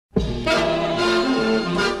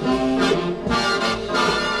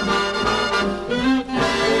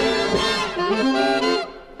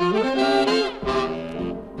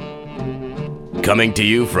Coming to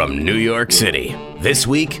you from New York City, this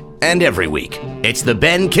week and every week, it's the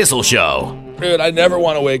Ben Kissel Show. Dude, I never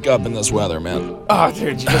want to wake up in this weather, man. Oh,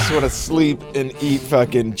 dude, you just want to sleep and eat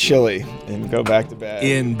fucking chili and go back to bed.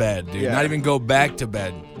 In bed, dude. Yeah. Not even go back to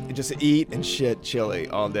bed. You just eat and shit chili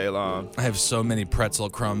all day long. I have so many pretzel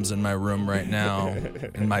crumbs in my room right now,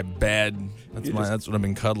 in my bed. That's what I've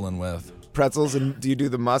been cuddling with. Pretzels, and do you do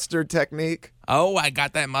the mustard technique? Oh, I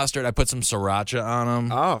got that mustard. I put some sriracha on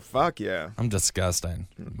them. Oh, fuck yeah. I'm disgusting,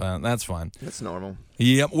 but that's fine. That's normal.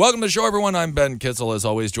 Yep. Welcome to the show, everyone. I'm Ben Kissel, as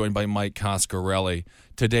always, joined by Mike Coscarelli.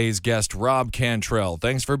 Today's guest, Rob Cantrell.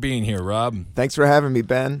 Thanks for being here, Rob. Thanks for having me,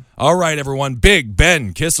 Ben. All right, everyone. Big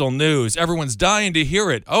Ben Kissel news. Everyone's dying to hear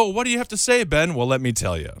it. Oh, what do you have to say, Ben? Well, let me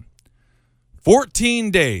tell you. 14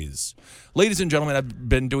 days. Ladies and gentlemen, I've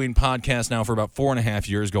been doing podcasts now for about 4.5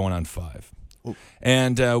 years, going on 5. Ooh.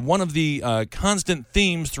 And one of the constant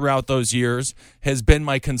themes throughout those years has been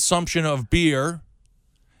my consumption of beer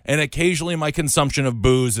and occasionally my consumption of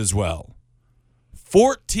booze as well.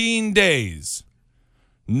 14 days.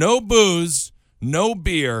 No booze, no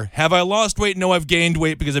beer. Have I lost weight? No, I've gained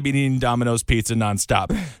weight because I've been eating Domino's pizza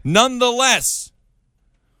nonstop. Nonetheless,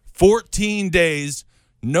 14 days,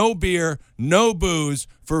 no beer, no booze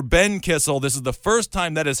for Ben Kissel. This is the first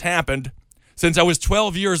time that has happened since I was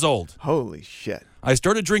 12 years old. Holy shit. I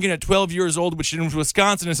started drinking at 12 years old, which in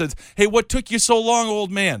Wisconsin, and says, hey, what took you so long,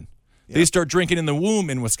 old man? Yep. They start drinking in the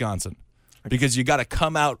womb in Wisconsin because you got to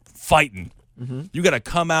come out fighting. Mm-hmm. You got to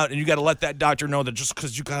come out and you got to let that doctor know that just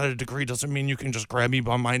because you got a degree doesn't mean you can just grab me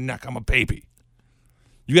by my neck. I'm a baby.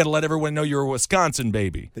 You got to let everyone know you're a Wisconsin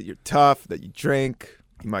baby. That you're tough, that you drink.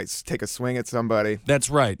 You might take a swing at somebody. That's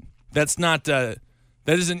right. That's not, that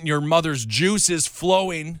isn't your mother's juices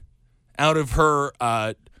flowing out of her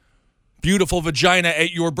beautiful vagina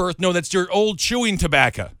at your birth. No, that's your old chewing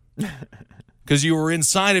tobacco. Because you were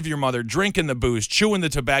inside of your mother drinking the booze, chewing the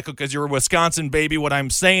tobacco because you're a Wisconsin baby. What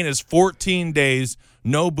I'm saying is 14 days,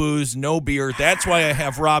 no booze, no beer. That's why I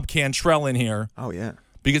have Rob Cantrell in here. Oh, yeah.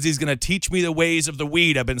 Because he's going to teach me the ways of the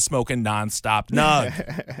weed I've been smoking nonstop.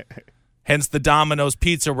 Nug. Hence the Domino's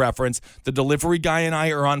pizza reference. The delivery guy and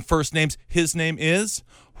I are on first names. His name is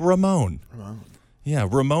Ramon. Ramon. Yeah,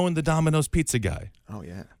 Ramon, the Domino's pizza guy. Oh,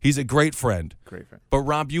 yeah. He's a great friend. Great friend. But,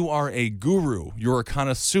 Rob, you are a guru. You're a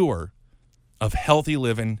connoisseur of healthy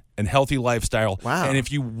living and healthy lifestyle. Wow. And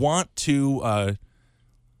if you want to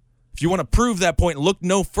prove that point, look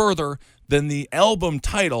no further than the album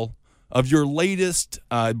title of your latest,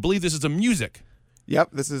 I believe this is a music.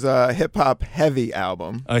 Yep, this is a hip-hop heavy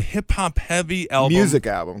album. A hip-hop heavy album. Music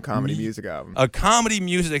album, comedy music album. A comedy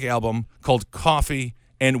music album called Coffee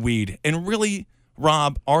and Weed. And really,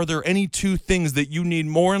 Rob, are there any two things that you need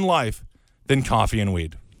more in life than coffee and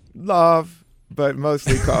weed? Love, but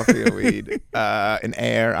mostly coffee and weed, and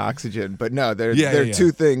air, oxygen. But no, there are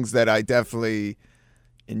two things that I definitely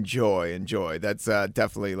enjoy. That's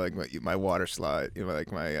definitely like my water slide,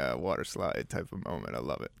 like my water slide type of moment. I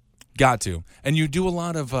love it. Got to. And you do a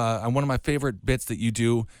lot of, one of my favorite bits that you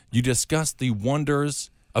do, you discuss the wonders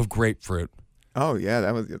of grapefruit. Oh, yeah,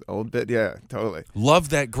 that was the old bit. Yeah, totally. Love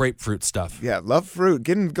that grapefruit stuff. Yeah, love fruit.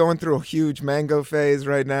 Going through a huge mango phase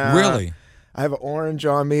right now. Really? I have an orange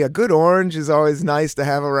on me. A good orange is always nice to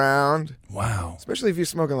have around. Wow. Especially if you're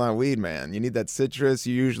smoking a lot of weed, man. You need that citrus.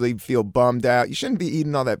 You usually feel bummed out. You shouldn't be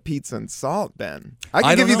eating all that pizza and salt, Ben. I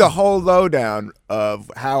can give you the whole lowdown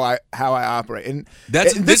of how I operate. And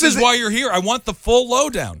this is why you're here. I want the full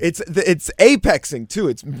lowdown. It's apexing too.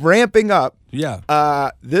 It's ramping up.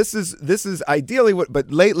 Yeah. This is ideally what.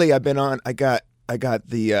 But lately I've been on. I got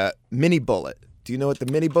the mini bullet. Do you know what the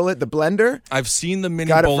mini bullet, the blender? I've seen the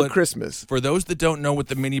mini bullet. Got it for Christmas. For those that don't know what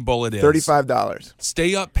the mini bullet is. $35.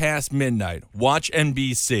 Stay up past midnight. Watch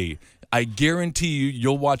NBC. I guarantee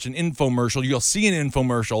you'll watch an infomercial. You'll see an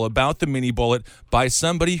infomercial about the mini bullet by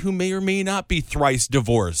somebody who may or may not be thrice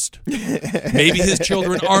divorced. Maybe his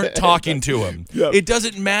children aren't talking to him. Yep. It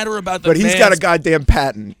doesn't matter about the But he's got a goddamn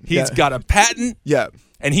patent. He's got a patent. Yeah.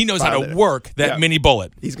 And he knows how to work that mini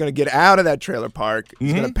bullet. He's going to get out of that trailer park.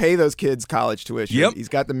 He's going to pay those kids college tuition. Yep. He's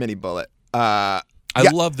got the mini bullet. I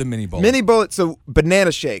love the mini bullet. Mini bullet, so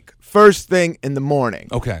banana shake. First thing in the morning.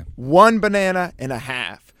 Okay. 1 banana and a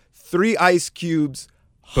half. 3 ice cubes.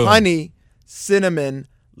 Boom. Honey. Cinnamon.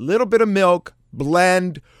 Little bit of milk.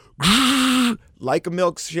 Blend. Like a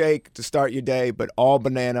milkshake to start your day, but all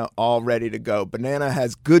banana, all ready to go. Banana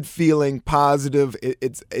has good feeling, positive.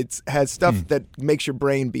 It has stuff that makes your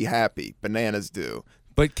brain be happy. Bananas do.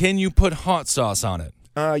 But can you put hot sauce on it?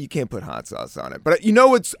 You can't put hot sauce on it. But you know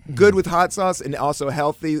what's good with hot sauce and also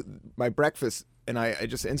healthy? My breakfast, and I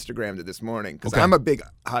just Instagrammed it this morning because I'm a big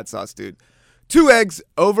hot sauce dude. 2 eggs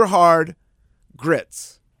over hard,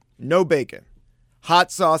 grits, no bacon,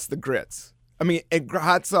 hot sauce the grits.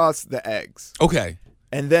 Hot sauce the eggs. Okay.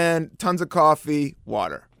 And then tons of coffee,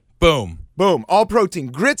 water. Boom. Boom. All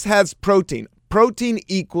protein. Grits has protein. Protein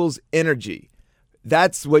equals energy.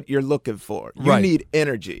 That's what you're looking for. You need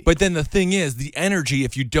energy. But then the thing is, the energy,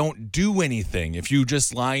 if you don't do anything, if you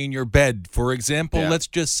just lie in your bed, for example, let's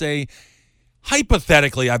just say,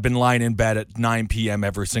 hypothetically, I've been lying in bed at 9 p.m.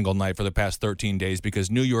 every single night for the past 13 days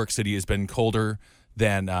because New York City has been colder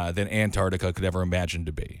than Antarctica could ever imagine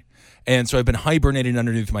to be. And so I've been hibernating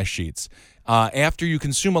underneath my sheets. After you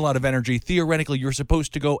consume a lot of energy, theoretically, you're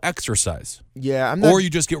supposed to go exercise. Yeah, I'm not. Or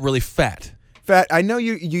you just get really fat. I know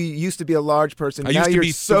you used to be a large person. Now you're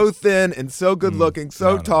so thin and so good looking,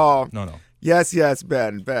 so tall. No. Yes,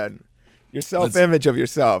 Ben. Your self-image of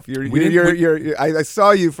yourself. I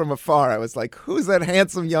saw you from afar. I was like, who's that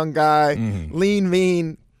handsome young guy? Lean,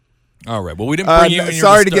 mean. All right. Well, we didn't bring you in.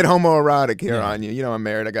 Sorry to get homoerotic here on you. You know, I'm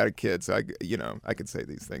married. I got a kid, so I could say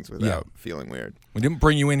these things without feeling weird. We didn't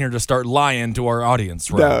bring you in here to start lying to our audience,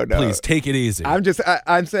 right? No. Please take it easy. I'm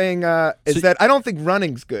saying that I don't think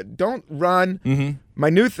running's good. Don't run. Mm-hmm. My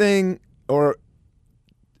new thing, or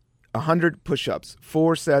 100 push-ups,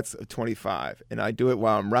 4 sets of 25, and I do it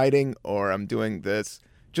while I'm writing or I'm doing this.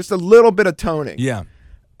 Just a little bit of toning. Yeah.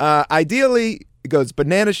 Ideally, it goes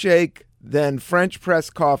banana shake, then French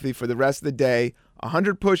press coffee for the rest of the day.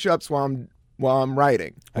 100 push-ups while I'm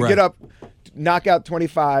writing. I get up, knock out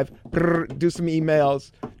 25, do some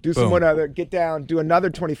emails, do some whatever, get down, do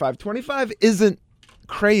another 25. 25 isn't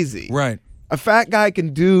crazy. Right. A fat guy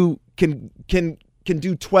can do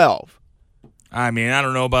 12. I mean, I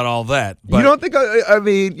don't know about all that. But you don't think? A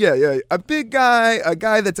big guy, a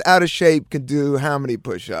guy that's out of shape, can do how many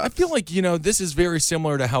push-ups? I feel like this is very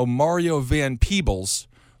similar to how Mario Van Peebles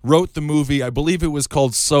wrote the movie. I believe it was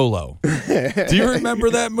called Solo. Do you remember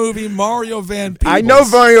that movie, Mario Van Peebles? I know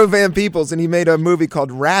Mario Van Peebles, and he made a movie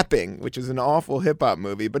called Rapping, which is an awful hip-hop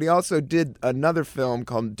movie. But he also did another film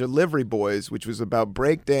called Delivery Boys, which was about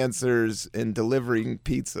breakdancers and delivering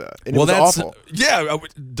pizza. And it was awful. Yeah,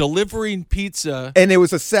 delivering pizza. And it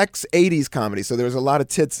was a sex 80s comedy, so there was a lot of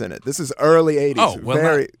tits in it. This is early 80s. Oh,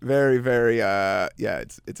 well, very,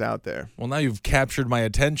 it's out there. Well, now you've captured my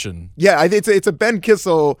attention. Yeah, it's a Ben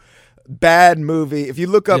Kissel bad movie. If you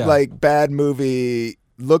look up bad movie,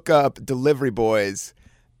 look up Delivery Boys,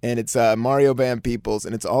 and it's Mario Van Peebles,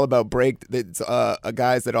 and it's all about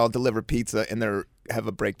guys that all deliver pizza, and they have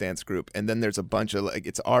a breakdance group, and then there's a bunch of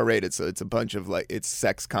it's R-rated, so it's a bunch of it's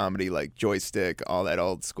sex comedy, like Joystick, all that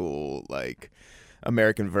old school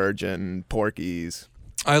American Virgin, Porky's.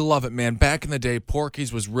 I love it, man. Back in the day,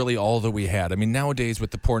 Porky's was really all that we had. I mean, nowadays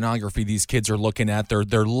with the pornography these kids are looking at, they're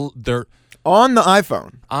on the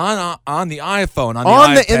iPhone, on the iPhone,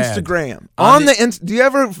 on the iPad. Instagram, do you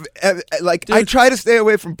ever Dude, I try to stay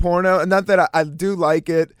away from porno, and not that I do like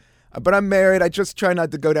it, but I'm married. I just try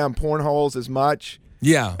not to go down porn holes as much.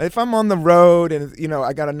 Yeah. If I'm on the road and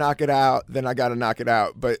I got to knock it out, then I got to knock it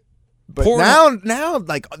out. But now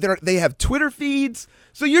they have Twitter feeds.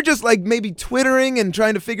 So you're just maybe twittering and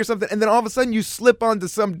trying to figure something, and then all of a sudden you slip onto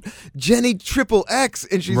some Jenny XXX,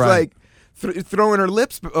 and she's throwing her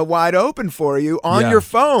lips wide open for you on your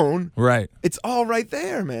phone. Right. It's all right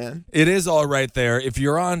there, man. It is all right there. If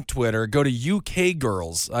you're on Twitter, go to UK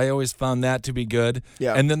Girls. I always found that to be good.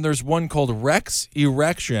 Yeah. And then there's one called Rex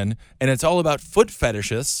Erection, and it's all about foot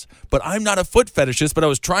fetishes. But I'm not a foot fetishist, but I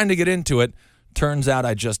was trying to get into it. Turns out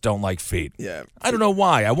I just don't like feet. Yeah. I don't know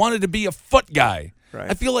why. I wanted to be a foot guy. Right.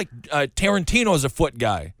 I feel like Tarantino's a foot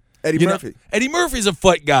guy. Eddie Murphy. Eddie Murphy's a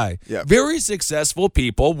foot guy. Yeah. Very successful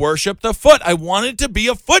people worship the foot. I wanted to be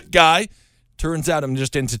a foot guy. Turns out I'm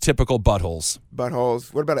just into typical buttholes.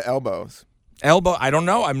 Buttholes. What about elbows? Elbow? I don't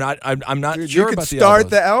know. I'm not Dude, sure you about the start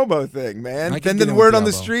elbows. the elbow thing, man. Then the word on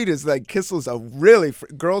the street is Kissel's a really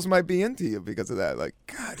girls might be into you because of that.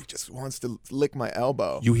 God, he just wants to lick my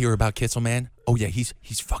elbow. You hear about Kissel, man? Oh yeah, he's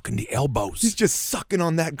fucking the elbows. He's just sucking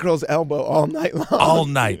on that girl's elbow all night long.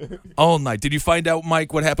 All night. Did you find out,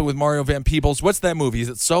 Mike, what happened with Mario Van Peebles? What's that movie? Is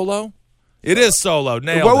it Solo? It is Solo.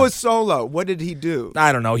 Nailed What it. was Solo? What did he do?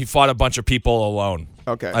 I don't know. He fought a bunch of people alone.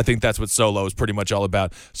 Okay. I think that's what Solo is pretty much all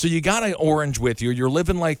about. So you got an orange with you. You're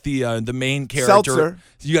living like the main character. Seltzer.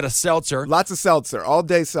 You got a seltzer. Lots of seltzer. All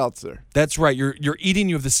day seltzer. That's right. You're eating.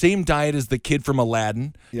 You have the same diet as the kid from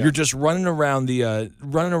Aladdin. Yeah. You're just running around the.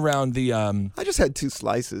 I just had 2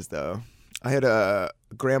 slices though. I had a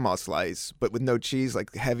grandma slice, but with no cheese,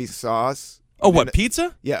 heavy sauce. Oh, what,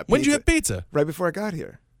 pizza? Yeah. Pizza. When did you have pizza? Right before I got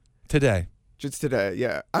here. Today. Just today,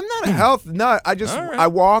 yeah. I'm not a health nut. I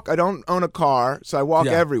walk. I don't own a car, so I walk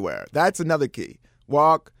everywhere. That's another key.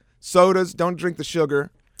 Walk, sodas, don't drink the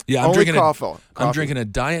sugar. Yeah, I'm Only drinking coffee. I'm drinking a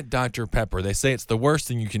Diet Dr. Pepper. They say it's the worst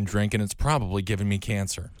thing you can drink, and it's probably giving me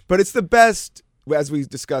cancer. But it's the best, as we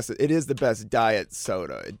discussed it is the best diet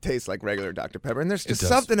soda. It tastes like regular Dr. Pepper. And there's just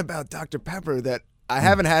something about Dr. Pepper that I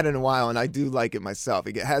haven't had in a while, and I do like it myself.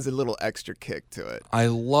 It has a little extra kick to it. I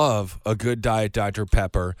love a good Diet Dr.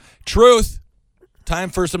 Pepper. Truth. Time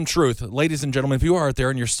for some truth. Ladies and gentlemen, if you are out there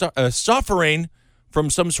and you're suffering from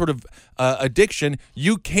some sort of addiction,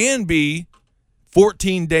 you can be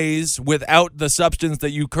 14 days without the substance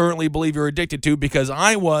that you currently believe you're addicted to, because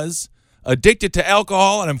I was addicted to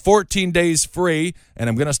alcohol and I'm 14 days free, and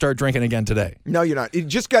I'm going to start drinking again today. No, you're not.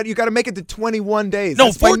 You got to make it to 21 days.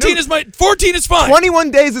 No, 14 is fine.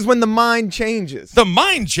 21 days is when the mind changes. The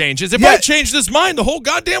mind changes. If I change this mind, the whole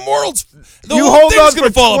goddamn world's you hold on going to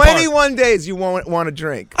for fall 21 days. You won't want to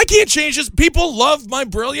drink. I can't change this. People love my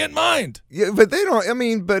brilliant mind. Yeah, but they don't. I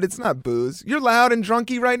mean, but it's not booze. You're loud and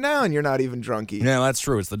drunky right now, and you're not even drunky. Yeah, that's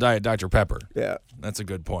true. It's the Diet Dr. Pepper. Yeah, that's a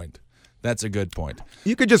good point. That's a good point.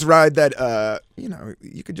 You could just ride that.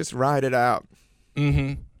 You could just ride it out.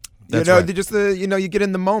 Mm-hmm. That's right. You get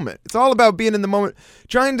in the moment. It's all about being in the moment,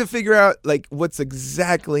 trying to figure out like what's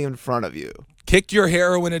exactly in front of you. Kick your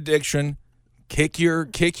heroin addiction. You're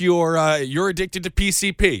addicted to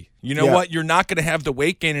PCP. You know what? You're not going to have the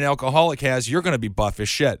weight gain an alcoholic has. You're going to be buff as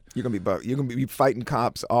shit. You're going to be buff. You're going to be fighting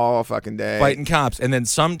cops all fucking day. Fighting cops. And then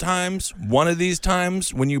sometimes, one of these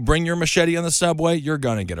times, when you bring your machete on the subway, you're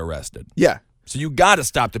going to get arrested. Yeah. So you got to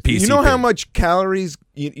stop the PCP. You know how much calories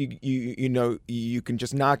you can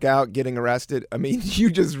just knock out getting arrested? I mean, you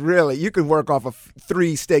could work off of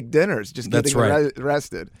 3 steak dinners just getting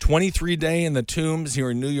arrested. 23-day in the Tombs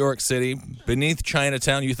here in New York City, beneath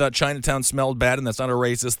Chinatown. You thought Chinatown smelled bad, and that's not a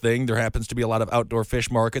racist thing. There happens to be a lot of outdoor fish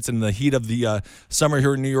markets in the heat of the summer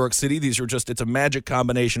here in New York City. It's a magic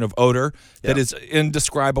combination of odor that is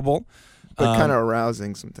indescribable. But kind of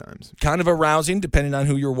arousing sometimes. Kind of arousing, depending on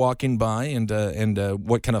who you're walking by and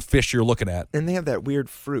what kind of fish you're looking at. And they have that weird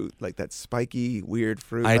fruit, like that spiky, weird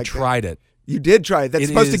fruit. I tried it. You did try it. That's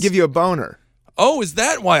supposed to give you a boner. Oh, is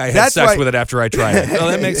that why I had sex with it after I tried it? Well,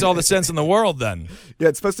 that makes all the sense in the world then. Yeah,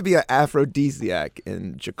 it's supposed to be an aphrodisiac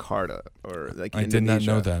in Jakarta or like I Indonesia. did not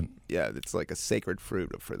know that. Yeah, it's like a sacred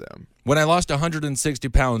fruit for them. When I lost 160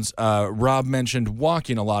 pounds, Rob mentioned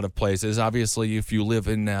walking a lot of places. Obviously, if you live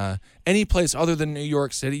in any place other than New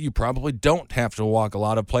York City, you probably don't have to walk a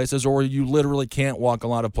lot of places, or you literally can't walk a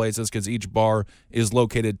lot of places because each bar is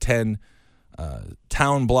located 10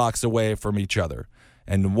 town blocks away from each other.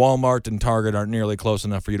 And Walmart and Target aren't nearly close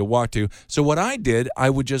enough for you to walk to. So what I did, I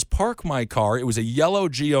would just park my car. It was a yellow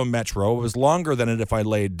Geo Metro. It was longer than it if I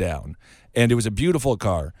laid down. And it was a beautiful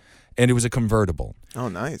car. And it was a convertible. Oh,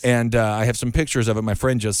 nice. And I have some pictures of it. My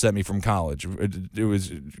friend just sent me from college. It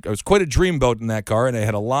was quite a dreamboat in that car, and I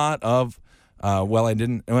had a lot of,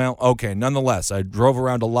 nonetheless, I drove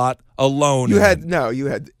around a lot alone.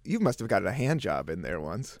 You must have gotten a hand job in there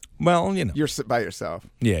once. Well, You're by yourself.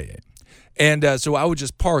 Yeah. And so I would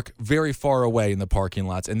just park very far away in the parking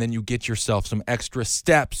lots, and then you get yourself some extra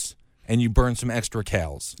steps, and you burn some extra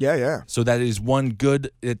calories. Yeah. So that is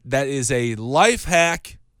that is a life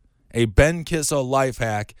hack. A Ben Kissel life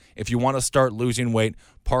hack. If you want to start losing weight,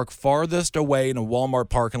 park farthest away in a Walmart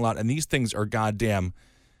parking lot. And these things are goddamn.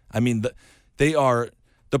 I mean,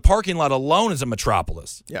 the parking lot alone is a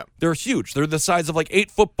metropolis. Yeah. They're huge. They're the size of like 8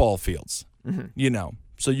 football fields,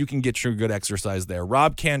 so you can get your good exercise there.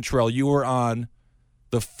 Rob Cantrell, you were on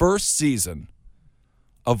the first season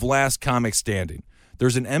of Last Comic Standing.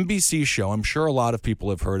 There's an NBC show. I'm sure a lot of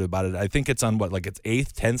people have heard about it. I think it's on its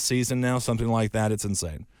 8th, 10th season now, something like that. It's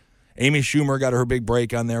insane. Amy Schumer got her big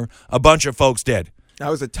break on there. A bunch of folks did. I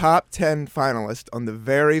was a top 10 finalist on the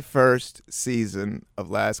very first season of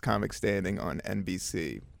Last Comic Standing on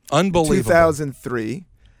NBC. Unbelievable. 2003.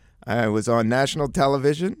 I was on national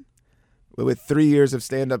television with 3 years of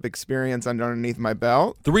stand-up experience underneath my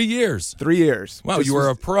belt. 3 years? 3 years. Wow, you were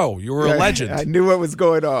a pro. You were a legend. I knew what was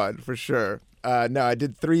going on, for sure. No, I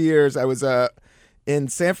did 3 years. I was in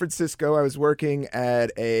San Francisco. I was working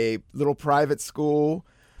at a little private school.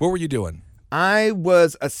 What were you doing? I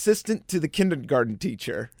was assistant to the kindergarten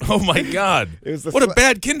teacher. Oh, my God. What a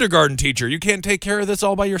bad kindergarten teacher. You can't take care of this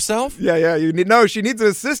all by yourself? Yeah. She needs an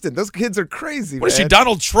assistant. Those kids are crazy, What is she,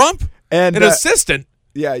 Donald Trump? And an assistant?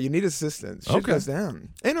 Yeah, you need assistants. Shit goes down.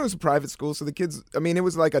 And it was a private school, so the kids, it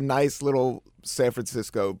was like a nice little San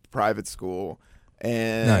Francisco private school.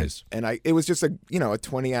 And nice. And it was just a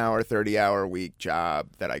 20-hour, 30-hour week job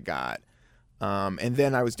that I got. And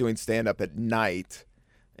then I was doing stand-up at night.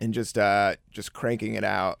 and just cranking it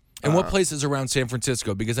out. And what places around San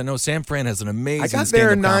Francisco? Because I know San Fran has an amazing. I got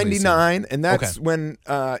there in stand-up comedy '99, scene. and that's when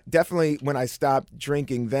definitely when I stopped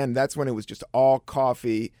drinking. Then that's when it was just all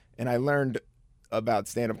coffee, and I learned about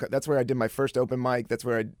stand-up. That's where I did my first open mic. That's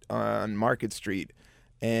where on Market Street,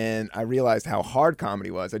 and I realized how hard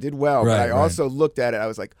comedy was. I did well, but I also looked at it. I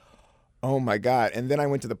was like, oh my God. And then I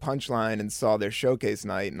went to the Punchline and saw their showcase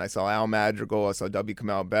night, and I saw Al Madrigal, I saw W.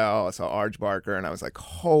 Kamau Bell, I saw Arj Barker, and I was like,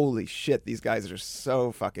 holy shit, these guys are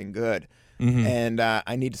so fucking good. And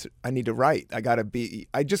I need to write.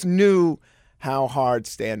 I just knew how hard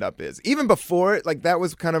stand-up is. Even before it, like that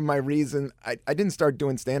was kind of my reason. I didn't start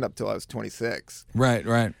doing stand-up till I was 26.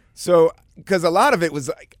 Right. So, because a lot of it was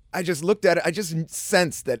like, I just looked at it, I just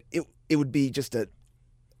sensed that it would be just a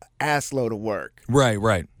ass load of work.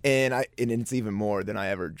 Right. And it's even more than I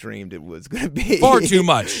ever dreamed it was going to be. Far too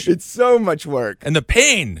much. It's so much work. And the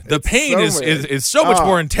pain is so much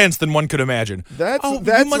more intense than one could imagine. That's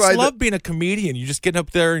you must love being a comedian. You just get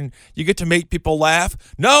up there and you get to make people laugh.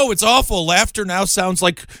 No, it's awful. Laughter now sounds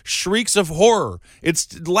like shrieks of horror.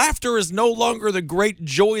 Laughter is no longer the great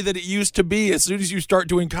joy that it used to be. As soon as you start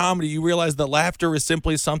doing comedy, you realize that laughter is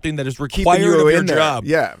simply something that is required of your job.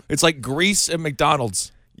 Yeah. It's like grease at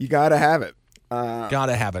McDonald's. You got to have it.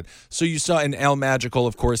 Gotta have it. So you saw in Al Madrigal,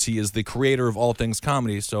 of course, he is the creator of all things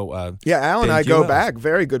comedy. So Al and I go back,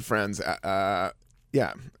 very good friends.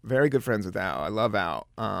 Very good friends with Al. I love Al,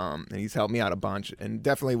 and he's helped me out a bunch, and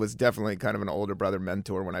was definitely kind of an older brother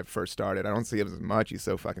mentor when I first started. I don't see him as much; he's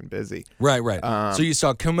so fucking busy. Right. So you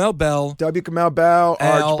saw Kamau Bell, W. Kamau Bell,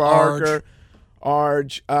 Al, Arj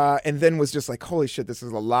Barker, and then was just like, holy shit, this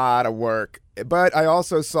is a lot of work. But I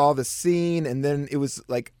also saw the scene, and then it was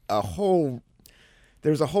like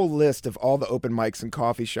there's a whole list of all the open mics and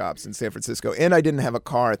coffee shops in San Francisco, and I didn't have a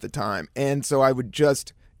car at the time, and so I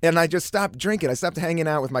just stopped drinking. I stopped hanging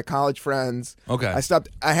out with my college friends. Okay.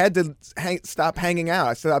 I had to stop hanging out.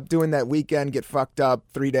 I stopped doing that weekend, get fucked up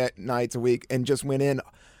 3 nights a week, and just went in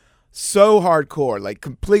so hardcore, like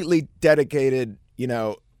completely dedicated.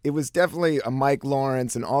 It was definitely a Mike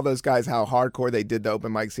Lawrence and all those guys, how hardcore they did the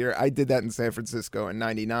open mics here. I did that in San Francisco in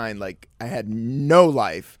 '99. Like, I had no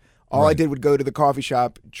life. All I did would go to the coffee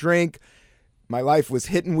shop, drink. My life was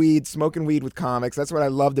hitting weed, smoking weed with comics. That's what I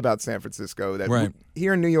loved about San Francisco.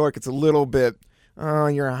 Here in New York, it's a little bit,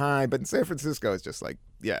 you're high. But in San Francisco, it's just like,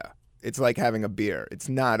 it's like having a beer. It's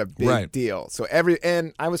not a big deal. So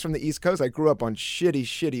and I was from the East Coast. I grew up on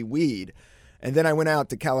shitty weed. And then I went out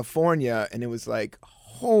to California, and it was like,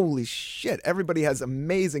 holy shit, everybody has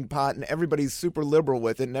amazing pot, and everybody's super liberal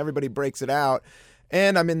with it, and everybody breaks it out.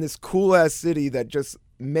 And I'm in this cool-ass city that just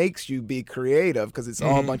makes you be creative because it's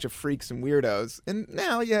all a bunch of freaks and weirdos. And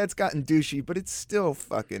now, it's gotten douchey, but it's still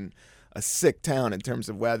fucking a sick town in terms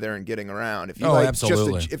of weather and getting around. If you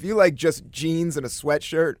absolutely. if you like just jeans and a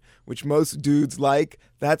sweatshirt, which most dudes like,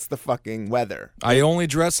 that's the fucking weather. I only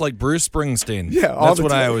dress like Bruce Springsteen. Yeah, that's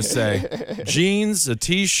what I always say. Jeans, a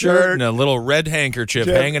t-shirt, and a little red handkerchief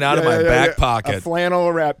hanging out of my back pocket. A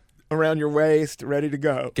flannel wrap around your waist, ready to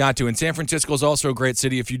go. Got to. And San Francisco is also a great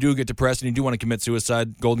city. If you do get depressed and you do want to commit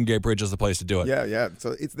suicide, Golden Gate Bridge is the place to do it. Yeah.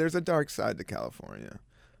 So there's a dark side to California.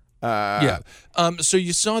 So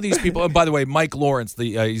you saw these people. By the way, Mike Lawrence,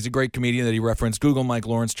 he's a great comedian that he referenced. Google Mike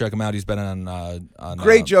Lawrence, check him out. He's been on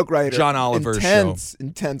great joke writer, John Oliver's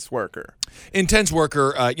intense worker.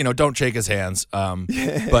 Don't shake his hands.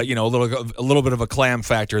 But a little bit of a clam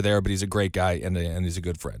factor there. But he's a great guy and he's a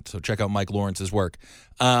good friend. So check out Mike Lawrence's work.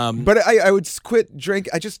 But I would quit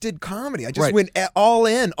drinking. I just did comedy. I just went all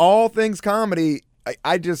in, all things comedy.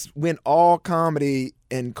 I just went all comedy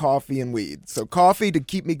and coffee and weed. So coffee to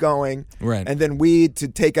keep me going, and then weed to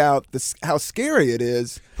take out how scary it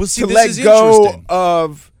is to let go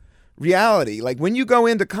of reality. Like when you go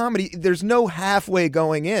into comedy, there's no halfway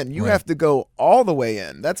going in. You have to go all the way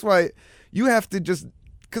in. That's why you have to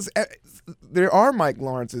because there are Mike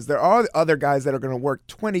Lawrences, there are other guys that are going to work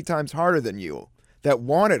 20 times harder than you that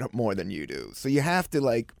want it more than you do. So you have to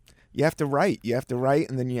write. You have to write,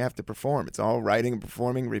 and then you have to perform. It's all writing and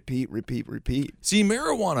performing, repeat. See,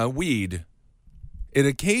 marijuana, weed, it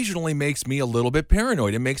occasionally makes me a little bit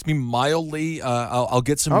paranoid. It makes me mildly, I'll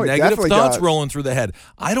get some negative thoughts rolling through the head.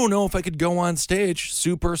 I don't know if I could go on stage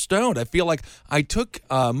super stoned. I feel like I took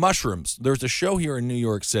mushrooms. There's a show here in New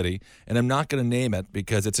York City, and I'm not going to name it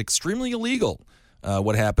because it's extremely illegal.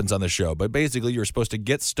 What happens on the show. But basically, you're supposed to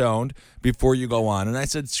get stoned before you go on. And I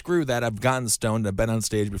said, screw that. I've gotten stoned. I've been on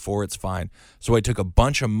stage before. It's fine. So I took a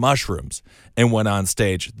bunch of mushrooms and went on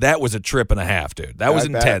stage. That was a trip and a half, dude. That was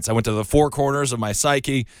intense. I went to the four corners of my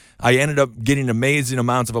psyche. I ended up getting amazing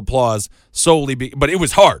amounts of applause solely, but it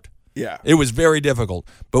was hard. Yeah. It was very difficult.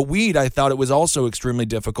 But weed, I thought it was also extremely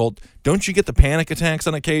difficult. Don't you get the panic attacks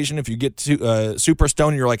on occasion if you get super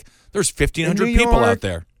stoned and you're like, there's 1,500 people out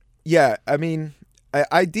there? Yeah, I mean,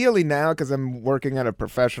 ideally now, because I'm working at a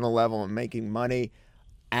professional level and making money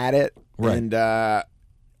at it, Right. and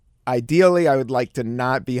ideally I would like to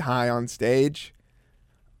not be high on stage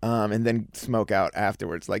and then smoke out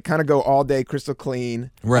afterwards. Like kind of go all day crystal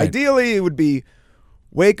clean. Right. Ideally it would be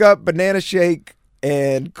wake up, banana shake,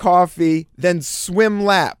 and coffee, then swim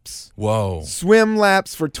laps. Whoa. Swim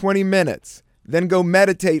laps for 20 minutes, then go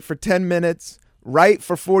meditate for 10 minutes, write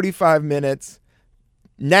for 45 minutes,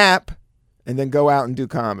 nap, and then go out and do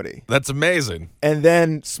comedy. That's amazing. And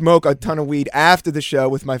then smoke a ton of weed after the show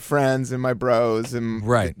with my friends and my bros and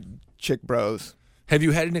Right. chick bros. Have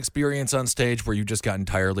you had an experience on stage where you just got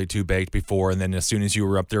entirely too baked before, and then as soon as you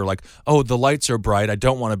were up there, like, oh, the lights are bright, I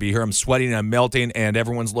don't want to be here, I'm sweating, I'm melting, and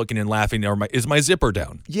everyone's looking and laughing, or is my zipper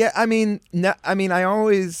down? Yeah, I mean, I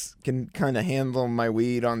always can kind of handle my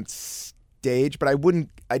weed on stage, but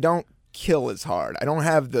I don't kill as hard. I don't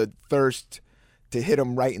have the thirst to hit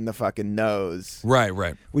them right in the fucking nose.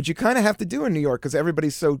 Right. Which you kind of have to do in New York because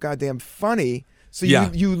everybody's so goddamn funny. So Yeah.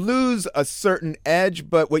 you lose a certain edge,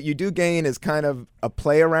 but what you do gain is kind of a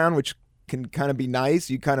play around, which can kind of be nice.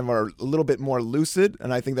 You kind of are a little bit more lucid,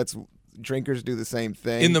 and I think that's drinkers do the same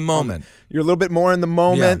thing. In the moment. You're a little bit more in the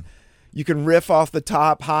moment. You can riff off the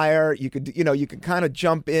top higher. You could, you can kind of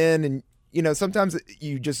jump in, and sometimes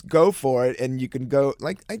you just go for it, and you can go.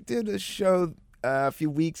 Like I did a show a few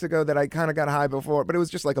weeks ago that I kind of got high before, but it was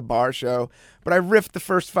just like a bar show. But I riffed the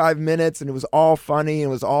first 5 minutes, and it was all funny, and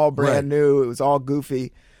it was all brand new, it was all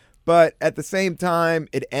goofy. But at the same time,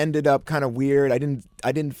 it ended up kind of weird. I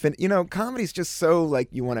didn't finish. Comedy's just so like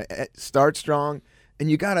you want to start strong, and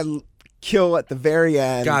you gotta kill at the very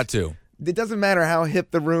end. Got to. It doesn't matter how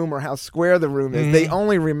hip the room or how square the room is. They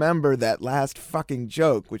only remember that last fucking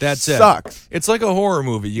joke, which sucks. It's like a horror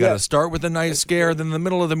movie. You Yeah. got to start with a nice scare, then in the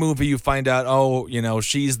middle of the movie you find out,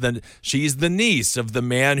 she's the niece of the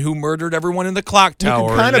man who murdered everyone in the clock tower. You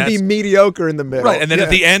can kind of be mediocre in the middle. Right, and then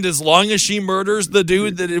at the end, as long as she murders the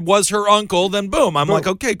dude that it was her uncle, then boom. I'm like,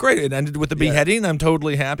 okay, great. It ended with the beheading. I'm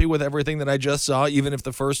totally happy with everything that I just saw, even if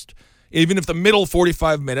the middle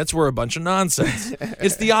 45 minutes were a bunch of nonsense.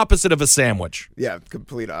 It's the opposite of a sandwich. Yeah,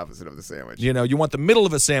 complete opposite of the sandwich. You want the middle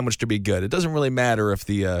of a sandwich to be good. It doesn't really matter if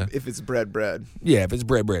if it's bread. Yeah, if it's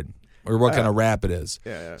bread, or what kind of wrap it is.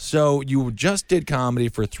 Yeah. So you just did comedy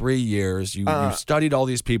for 3 years. You studied all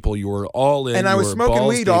these people. You were all in. And I was were smoking balls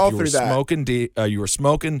weed deep. all you through that. You were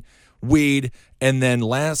smoking weed, and then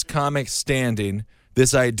last comic standing.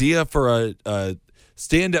 This idea for a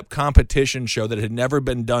stand-up competition show that had never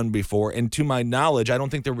been done before, and to my knowledge, I don't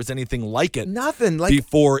think there was anything like it. Nothing like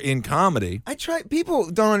before in comedy. I try. People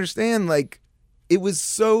don't understand. Like, it was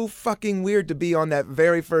so fucking weird to be on that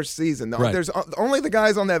very first season. Right. There's only the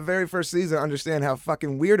guys on that very first season understand how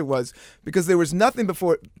fucking weird it was because there was nothing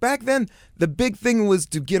before. Back then, the big thing was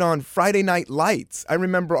to get on Friday Night Lights. I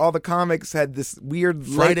remember all the comics had this weird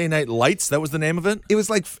Friday Night Lights. That was the name of it. It was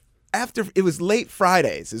like. It was late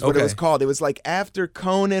Fridays is what it was called. It was like after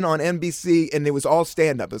Conan on NBC, and it was all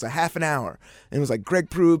stand-up. It was a half an hour. And it was like Greg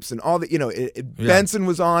Proops and all the, Benson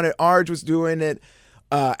was on it. Arj was doing it.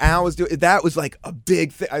 Al was doing it. That was like a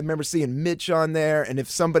big thing. I remember seeing Mitch on there. And if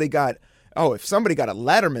somebody got a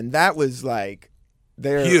Letterman, that was like,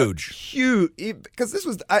 they're huge. Because this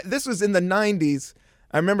was in the 90s.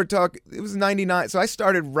 I remember it was 99. So I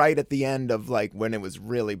started right at the end of like when it was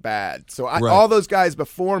really bad. So all those guys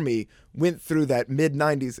before me went through that mid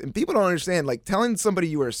 90s. And people don't understand, like telling somebody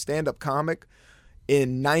you were a stand-up comic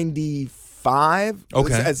in 95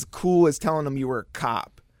 was as cool as telling them you were a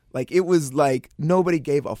cop. Like it was like nobody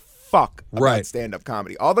gave a fuck about stand-up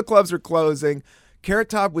comedy. All the clubs were closing. Carrot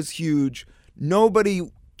Top was huge. Nobody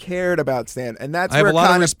cared about stand, and that's I have a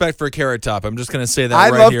lot of respect for Carrot Top. I'm just going to say that. I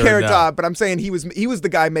right love here Carrot Top, but I'm saying he was the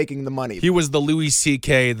guy making the money. He was the Louis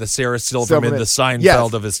C.K., the Sarah Silverman, the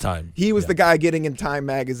Seinfeld of his time. He was the guy getting in Time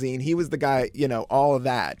magazine. He was the guy, all of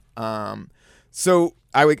that. So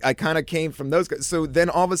I kind of came from those guys. So then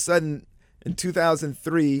all of a sudden in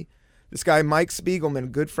 2003, this guy Mike Spiegelman, a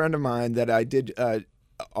good friend of mine that I did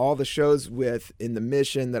all the shows with in the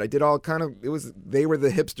Mission, that I did all they were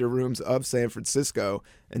the hipster rooms of San Francisco.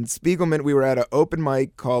 And Spiegelman, we were at an open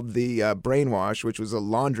mic called the Brainwash, which was a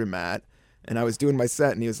laundromat, and I was doing my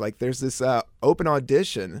set, and he was like, there's this open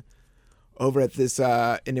audition over at this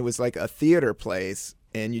and it was like a theater place,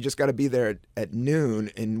 and you just got to be there at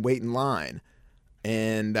noon and wait in line,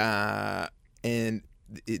 and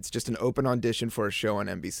it's just an open audition for a show on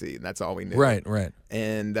NBC, and that's all we knew. Right.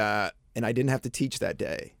 And I didn't have to teach that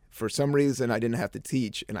day. for some reason I didn't have to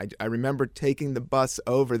teach. And I remember taking the bus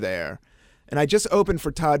over there, and I just opened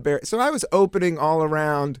for Todd Barry. So I was opening all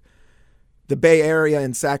around the Bay Area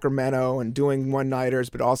in Sacramento and doing one-nighters,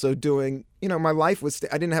 but also doing, my life was,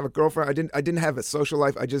 I didn't have a girlfriend. I didn't have a social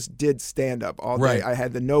life. I just did stand-up all day. Right. I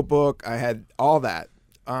had the Notebook. I had all that,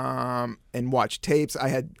 and watched tapes. I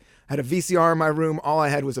had a VCR in my room. All I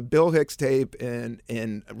had was a Bill Hicks tape and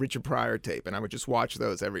a Richard Pryor tape, and I would just watch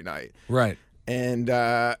those every night. Right. And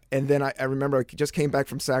then I remember I just came back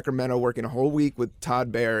from Sacramento working a whole week with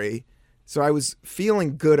Todd Barry. So I was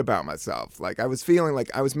feeling good about myself. Like I was feeling like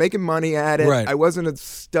I was making money at it. Right. I wasn't a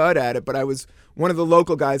stud at it, but I was one of the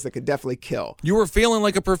local guys that could definitely kill. You were feeling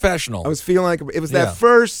like a professional. I was feeling like it was that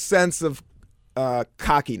first sense of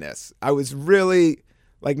cockiness. I was really,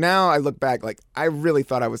 like, now I look back, like I really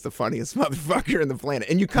thought I was the funniest motherfucker in the planet.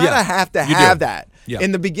 And you kind of have to have that. Yeah.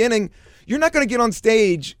 In the beginning, you're not going to get on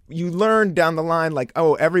stage. You learn down the line, like,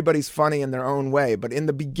 oh, everybody's funny in their own way. But in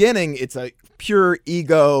the beginning, it's a pure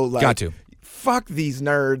ego. Like, Got to. Fuck these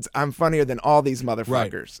nerds. I'm funnier than all these motherfuckers.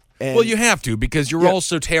 Right. And Well, you have to, because you're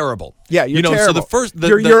also terrible. Yeah, you're terrible. So the first,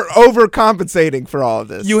 you're overcompensating for all of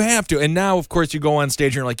this. You have to, and now, of course, you go on stage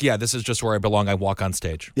and you're like, yeah, this is just where I belong. I walk on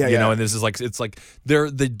stage. Yeah, you know, and this is like, it's like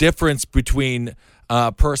the difference between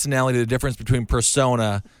personality, the difference between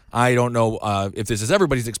persona. I don't know if this is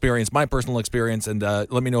everybody's experience, my personal experience, and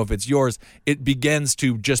let me know if it's yours. It begins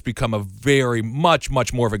to just become a very much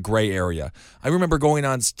more of a gray area. I remember going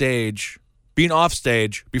on stage, being off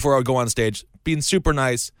stage before I would go on stage, being super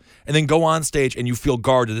nice, and then go on stage and you feel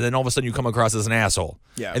guarded, and then all of a sudden you come across as an asshole.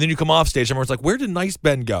 Yeah. And then you come off stage and everyone's like, where did Nice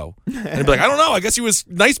Ben go? And you'd be like, I don't know. I guess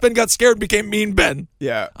Nice Ben got scared and became Mean Ben.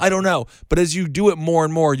 Yeah. I don't know. But as you do it more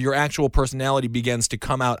and more, your actual personality begins to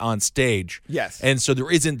come out on stage. Yes. And so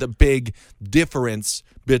there isn't the big difference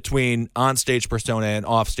between on-stage persona and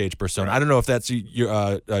off-stage persona. Right. I don't know if that's true for you as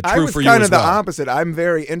well. I was kind of the opposite. I'm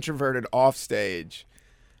very introverted off stage.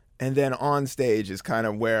 And then on stage is kind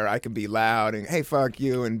of where I can be loud and, hey, fuck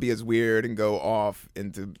you, and be as weird and go off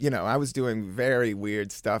into, I was doing very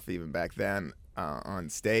weird stuff even back then on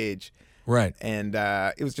stage. Right. And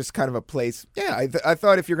it was just kind of a place. Yeah, I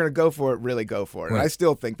thought if you're going to go for it, really go for it. Right. And I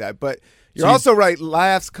still think that. But you're also right.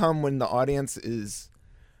 Laughs come when the audience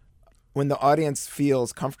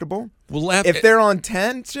feels comfortable. Well, if they're on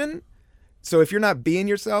tension. So if you're not being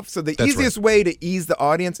yourself, so the easiest way to ease the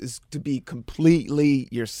audience is to be completely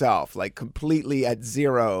yourself, like completely at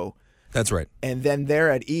zero. That's right. And then they're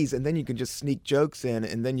at ease, and then you can just sneak jokes in,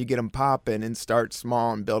 and then you get them popping and start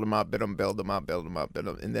small and build them up, build them up,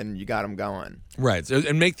 and then you got them going. Right,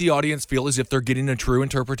 and make the audience feel as if they're getting a true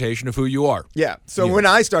interpretation of who you are. Yeah. So when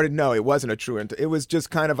I started, no, it wasn't a true. It was just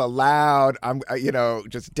kind of a loud,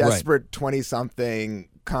 just desperate 20-something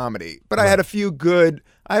comedy. But I had a few good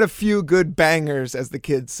bangers, as the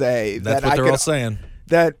kids say. That's what they're all saying.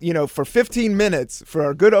 That, for 15 minutes, for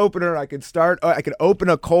a good opener, I could open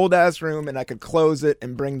a cold ass room and I could close it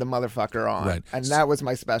and bring the motherfucker on. Right. And that was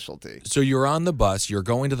my specialty. So you're on the bus, you're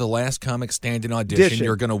going to the Last Comic Standing audition,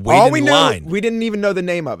 you're going to wait in line. We didn't even know the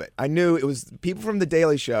name of it. I knew it was people from The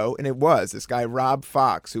Daily Show, and it was this guy, Rob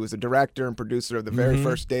Fox, who was a director and producer of the very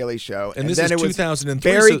first Daily Show. And this then is it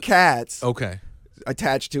 2003. was Barry Katz. Okay.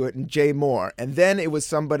 Attached to it, and Jay Moore. And then it was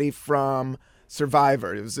somebody from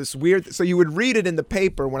Survivor. It was this weird, so you would read it in the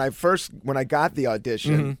paper when I got the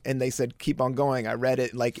audition, and they said keep on going. I read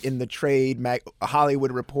it like in the trade a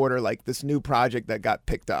Hollywood Reporter, like this new project that got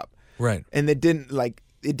picked up. Right. And it didn't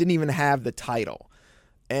even have the title.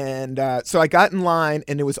 And so I got in line,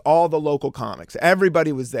 and it was all the local comics.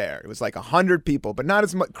 Everybody was there. It was like 100 people, but not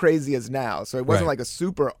as much crazy as now. So it wasn't like a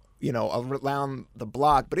super around the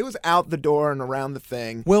block, but it was out the door and around the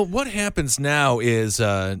thing. Well, what happens now is,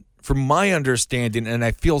 from my understanding, and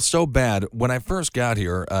I feel so bad, when I first got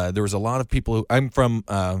here, there was a lot of people I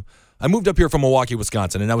moved up here from Milwaukee,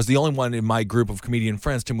 Wisconsin, and I was the only one in my group of comedian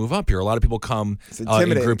friends to move up here. A lot of people come in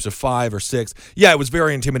groups of 5 or 6. Yeah, it was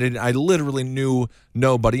very intimidating. I literally knew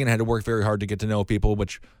nobody and had to work very hard to get to know people,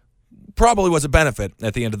 which probably was a benefit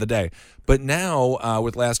at the end of the day. But now,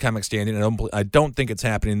 with Last Comic Standing, I don't think it's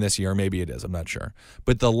happening this year. Maybe it is. I'm not sure.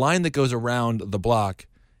 But the line that goes around the block,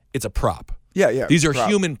 it's a prop. Yeah. These are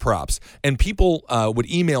human props. And people would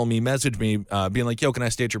email me, message me, being like, yo, can I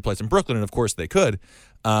stay at your place in Brooklyn? And of course they could.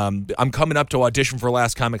 I'm coming up to audition for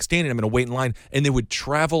Last Comic Standing. I'm going to wait in line. And they would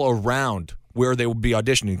travel around where they would be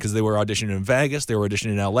auditioning, because they were auditioning in Vegas, they were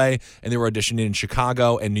auditioning in LA, and they were auditioning in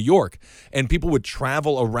Chicago and New York. And people would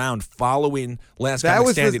travel around following Last Comic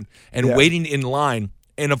Standing and waiting in line.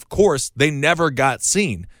 And of course, they never got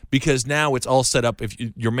seen, because now it's all set up. If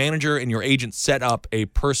your manager and your agent set up a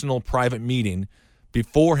personal private meeting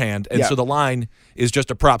beforehand, and so the line is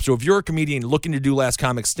just a prop. So if you're a comedian looking to do Last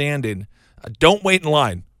Comic Standing, don't wait in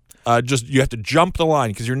line. You have to jump the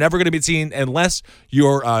line because you're never going to be seen unless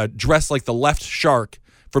you're dressed like the left shark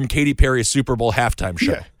from Katy Perry's Super Bowl halftime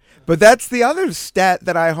show. Yeah. But that's the other stat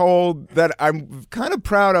that I hold that I'm kind of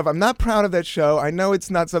proud of. I'm not proud of that show. I know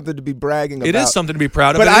it's not something to be bragging about. It is something to be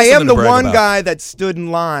proud of. But I am the one guy that stood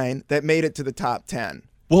in line that made it to the top 10.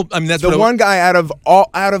 Well, I mean, that's the one guy out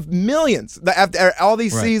of millions after all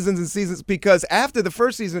these seasons and seasons, because after the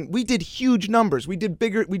first season we did huge numbers. We did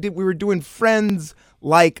bigger. We were doing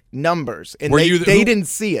Friends-like numbers, and they didn't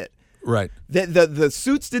see it. Right. The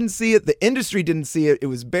suits didn't see it. The industry didn't see it. It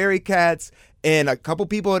was Barry Katz and a couple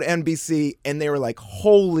people at NBC, and they were like,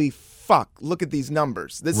 "Holy fuck! Look at these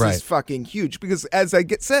numbers. This is fucking huge." Because as I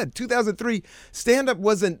said, 2003 stand-up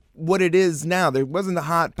wasn't what it is now. There wasn't the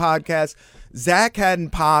hot podcast. Zach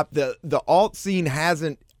hadn't popped. The alt scene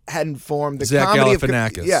hadn't formed. The Zach comedy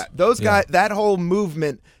Galifianakis. Those guys. That whole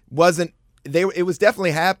movement wasn't. It was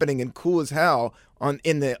definitely happening and cool as hell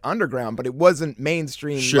in the underground, but it wasn't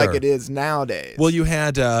mainstream like it is nowadays. Well, you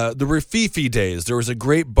had the Rafifi days. There was a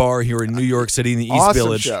great bar here in New York City in the East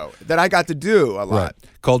Village show that I got to do a lot.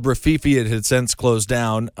 Called Rafifi. It had since closed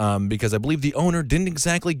down because I believe the owner didn't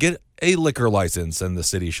exactly get a liquor license, and the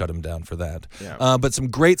city shut him down for that. Yeah. But some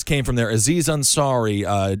greats came from there. Aziz Ansari,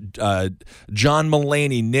 John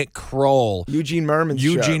Mulaney, Nick Kroll, Eugene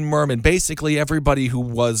Merman. Basically everybody who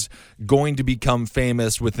was going to become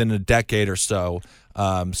famous within a decade or so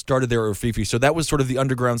started there at Rafifi. So that was sort of the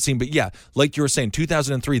underground scene. But yeah, like you were saying,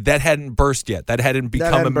 2003, that hadn't burst yet. That hadn't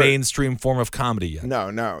become a mainstream form of comedy yet.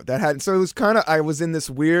 No, that hadn't. So it was kind of, I was in this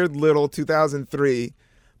weird little 2003.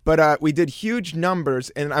 But we did huge numbers,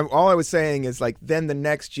 and all I was saying is, like, then the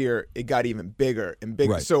next year it got even bigger and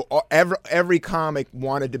bigger. Right. So every comic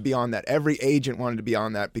wanted to be on that. Every agent wanted to be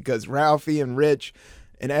on that because Ralphie and Rich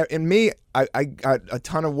and me, I got a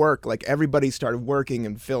ton of work. Like, everybody started working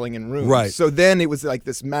and filling in rooms. Right. So then it was like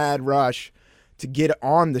this mad rush to get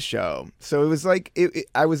on the show. So it was like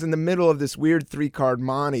I was in the middle of this weird 3-card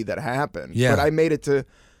Monty that happened. Yeah. But I made it to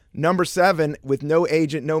number 7 with no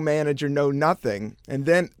agent, no manager, no nothing. And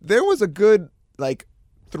then there was a good,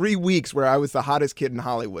 3 weeks where I was the hottest kid in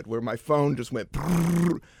Hollywood, where my phone just went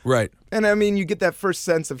right. And I mean, you get that first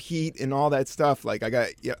sense of heat and all that stuff. Like, I got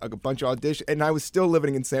a bunch of auditions, and I was still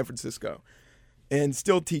living in San Francisco and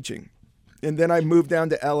still teaching. And then I moved down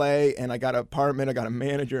to LA, and I got an apartment, I got a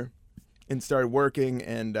manager, and started working,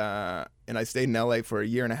 and I stayed in LA for a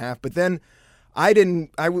year and a half. But then I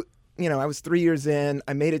was 3 years in.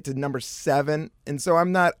 I made it to number 7, and so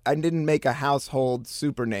I didn't make a household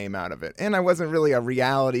super name out of it, and I wasn't really a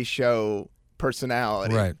reality show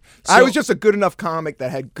personality. Right. I was just a good enough comic that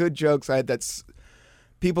had good jokes. I had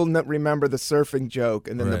people remember the surfing joke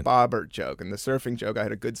and then the Bobbert joke, and the surfing joke. I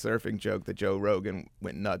had a good surfing joke that Joe Rogan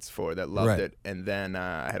went nuts for, that loved it, and then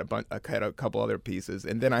I had a couple other pieces,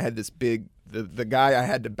 and then I had this big. The guy I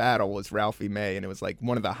had to battle was Ralphie May, and it was like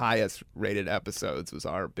one of the highest rated episodes was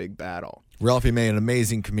our big battle. Ralphie May, an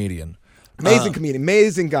amazing comedian. Amazing comedian,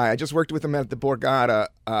 amazing guy. I just worked with him at the Borgata.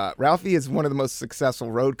 Ralphie is one of the most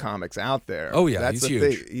successful road comics out there. Oh yeah, that's he's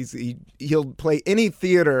huge. Thing. He'll play any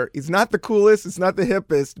theater. He's not the coolest, it's not the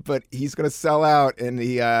hippest, but he's going to sell out, and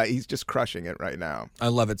he's just crushing it right now. I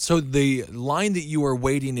love it. So the line that you were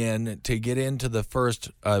waiting in to get into the first,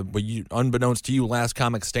 unbeknownst to you, Last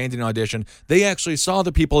Comic Standing audition, they actually saw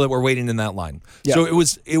the people that were waiting in that line. Yeah. So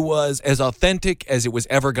it was as authentic as it was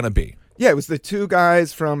ever going to be. Yeah, it was the two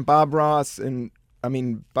guys from Bob and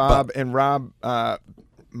Rob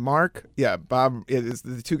Mark. Yeah, Bob is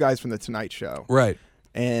the two guys from The Tonight Show. Right.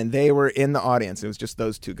 And they were in the audience. It was just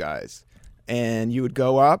those two guys. And you would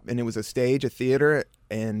go up, and it was a stage, a theater,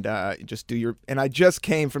 and just do your... And I just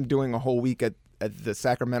came from doing a whole week at the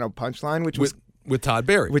Sacramento Punchline, which was... With Todd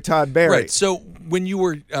Barry. With Todd Barry. Right. So when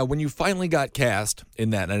you finally got cast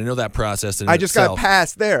in that, and I know that process I just got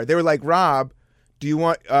passed there. They were like, Rob... Do you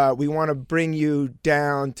want? We want to bring you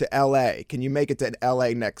down to L.A. Can you make it to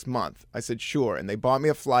L.A. next month? I said sure, and they bought me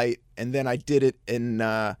a flight, and then I did it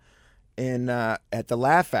at the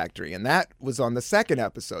Laugh Factory, and that was on the second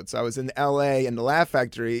episode. So I was in L.A. in the Laugh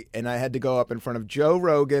Factory, and I had to go up in front of Joe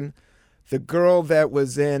Rogan, the girl that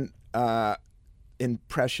was in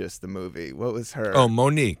Precious, the movie. What was her? Oh,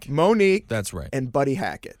 Monique. Monique. That's right. And Buddy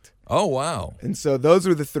Hackett. Oh, wow. And so those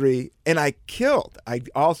were the three, and I killed. I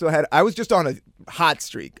was just on a hot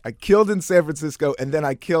streak. I killed in San Francisco, and then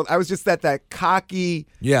I was just that cocky.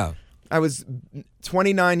 Yeah. I was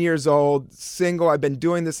 29 years old, single. I've been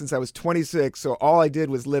doing this since I was 26, so all I did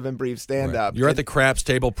was live and breathe stand-up. Right. You're at the craps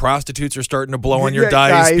table. Prostitutes are starting to blow on your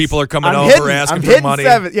Guys, dice. People are coming I'm over hitting, asking I'm for hitting money.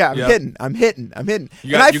 I'm hitting.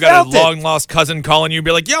 You got a long-lost cousin calling you and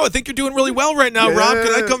be like, yo, I think you're doing really well right now, Rob.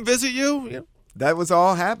 Can I come visit you? Yeah. That was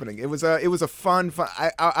all happening. It was a fun.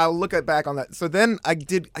 I'll look back on that. So then I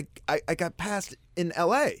got passed in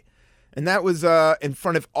L.A., and that was in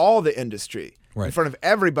front of all the industry. Right. In front of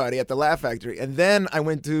everybody at the Laugh Factory. And then I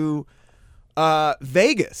went to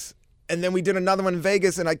Vegas. And then we did another one in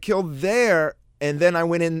Vegas, and I killed there. And then I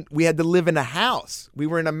went in. We had to live in a house. We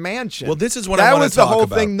were in a mansion. Well, this is what I want to talk about. That was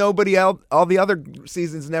the whole thing nobody else, all the other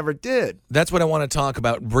seasons never did. That's what I want to talk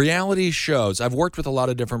about. Reality shows. I've worked with a lot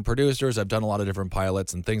of different producers. I've done a lot of different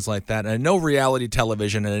pilots and things like that. And I know reality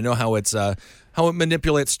television, and I know how it's how it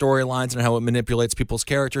manipulates storylines and how it manipulates people's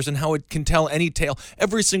characters and how it can tell any tale.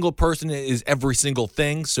 Every single person is every single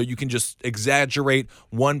thing, so you can just exaggerate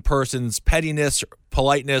one person's pettiness,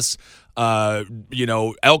 politeness,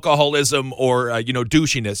 alcoholism, or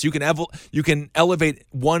douchiness. You can elevate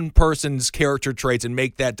one person's character traits and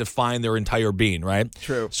make that define their entire being, right?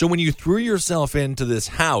 True. So when you threw yourself into this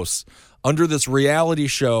house under this reality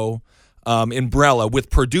show umbrella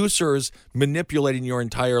with producers manipulating your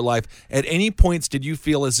entire life, at any points did you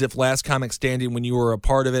feel as if Last Comic Standing, when you were a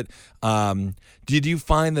part of it, did you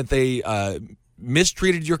find that they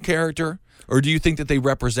mistreated your character? Or do you think that they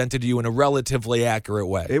represented you in a relatively accurate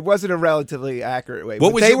way? It wasn't a relatively accurate way.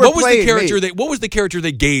 What was the character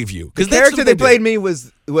they gave you? The character they played me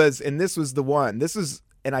was, and this was the one.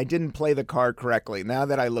 And I didn't play the card correctly. Now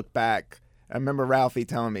that I look back, I remember Ralphie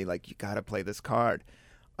telling me, like, you got to play this card.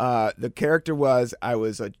 The character was, I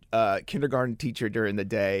was a kindergarten teacher during the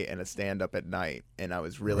day and a stand-up at night, and I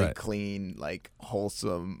was really clean, like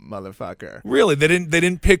wholesome motherfucker. Really, they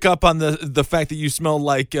didn't pick up on the fact that you smelled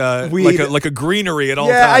like like a greenery at all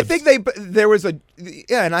times. Yeah, I think there was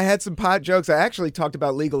and I had some pot jokes. I actually talked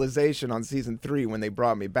about legalization on season 3 when they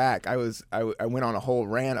brought me back. I went on a whole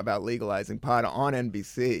rant about legalizing pot on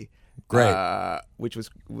NBC. Great, which was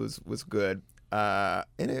good.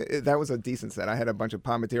 That was a decent set. I had a bunch of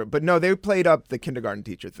pot material, but no, they played up the kindergarten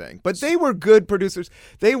teacher thing. But they were good producers.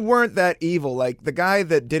 They weren't that evil. Like the guy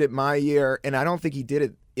that did it my year, and I don't think he did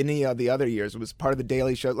it any of the other years. It was part of the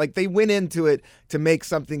Daily Show. Like they went into it to make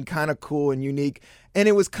something kind of cool and unique, and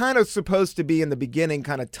it was kind of supposed to be in the beginning,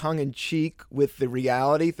 kind of tongue in cheek with the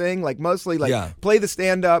reality thing. Like mostly play the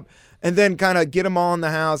stand up, and then kind of get them all in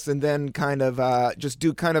the house, and then kind of just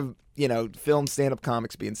do kind of. Film stand-up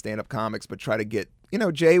comics being stand-up comics, but try to get,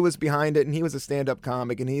 Jay was behind it, and he was a stand-up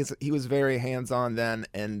comic, and he was very hands-on then,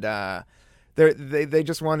 and they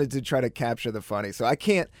just wanted to try to capture the funny. So I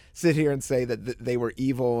can't sit here and say that they were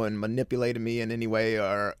evil and manipulated me in any way,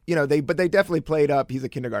 or but they definitely played up. He's a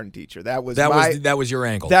kindergarten teacher. That was your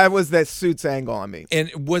angle. That was that Suits angle on me.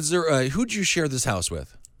 And was there who'd you share this house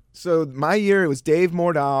with? So my year it was Dave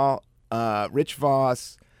Mordahl, Rich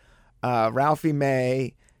Voss, Ralphie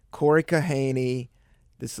May, Corey Kahaney,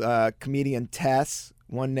 this comedian Tess,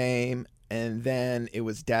 one name, and then it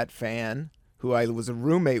was Dat Fan, who I was a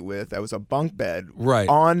roommate with. I was a bunk bed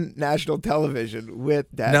on national television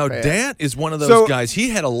with Dat Now, Fan. Dat is one of those guys. He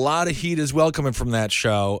had a lot of heat as well coming from that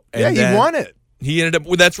show. And he won it. He ended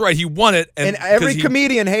up, that's right, he won it. And every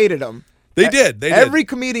comedian hated him. They did. Every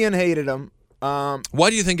comedian hated him. Why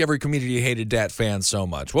do you think every comedian hated Dat Fan so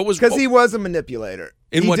much? Because he was a manipulator.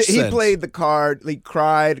 What sense? He played the card. He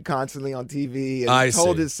cried constantly on TV and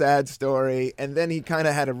told his sad story. And then he kind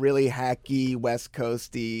of had a really hacky, West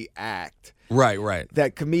Coasty act. Right.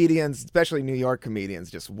 That comedians, especially New York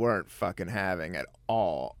comedians, just weren't fucking having at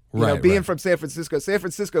all. Being from San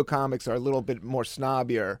Francisco comics are a little bit more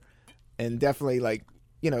snobbier, and definitely like.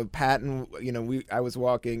 Patton, I was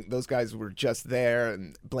walking, those guys were just there,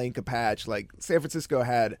 and Blaine Capatch, like San Francisco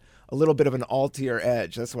had a little bit of an altier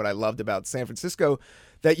edge. That's what I loved about San Francisco,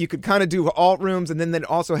 that you could kind of do alt rooms, and then they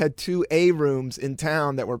also had 2 A rooms in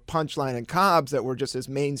town that were Punchline and Cobb's that were just as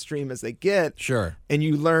mainstream as they get. Sure. And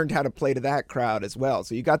you learned how to play to that crowd as well.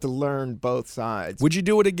 So you got to learn both sides. Would you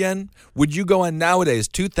do it again? Would you go on nowadays,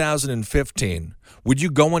 2015, would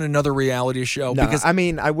you go on another reality show? No, because I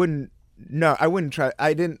mean, I wouldn't. No, I wouldn't try.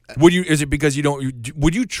 I didn't. Would you? Is it because you don't?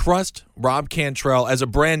 Would you trust Rob Cantrell as a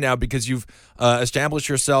brand now because you've established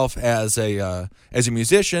yourself as a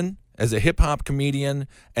musician, as a hip hop comedian,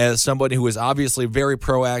 as somebody who is obviously very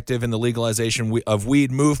proactive in the legalization of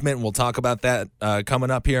weed movement? We'll talk about that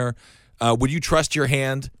coming up here. would you trust your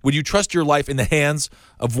hand? Would you trust your life in the hands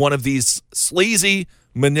of one of these sleazy,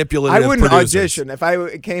 manipulative I wouldn't producers? audition. If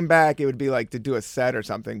I came back, it would be like to do a set or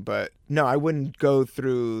something. But no, I wouldn't go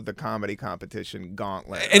through the comedy competition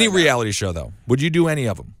gauntlet. Any right reality show, though, would you do any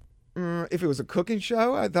of them? If it was a cooking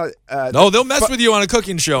show, I thought. No, they'll mess with you on a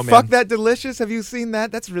cooking show, man. Fuck That Delicious. Have you seen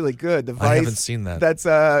that? That's really good. The Vice. I haven't seen that. That's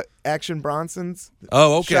Action Bronson's.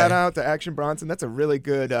 Oh, okay. Shout out to Action Bronson. That's a really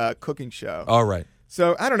good cooking show. All right.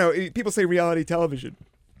 So I don't know. People say reality television.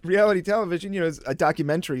 Reality television, is a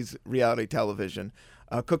documentary's reality television.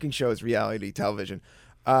 Cooking show is reality television.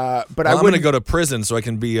 But I'm going to go to prison so I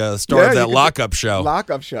can be a star of that lockup show.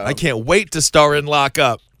 Lockup show. I can't wait to star in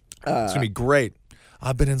Lockup. It's going to be great.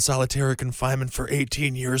 I've been in solitary confinement for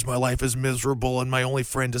 18 years. My life is miserable, and my only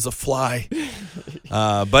friend is a fly.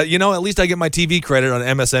 But, at least I get my TV credit on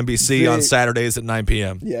MSNBC on Saturdays at 9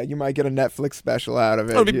 p.m. Yeah, you might get a Netflix special out of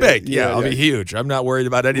it. It'll be big. Yeah, it'll be huge. I'm not worried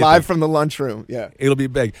about anything. Live from the lunchroom. Yeah. It'll be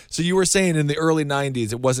big. So you were saying in the early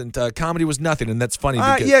 90s, it wasn't comedy was nothing, and that's funny.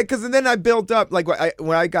 Because then I built up. Like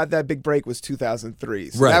when I got that big break was 2003.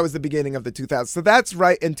 So right. That was the beginning of the 2000s. So that's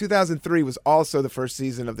right. And 2003 was also the first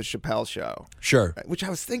season of the Chappelle Show. Sure. Which I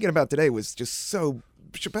was thinking about today was just so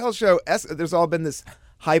Chappelle Show. There's all been this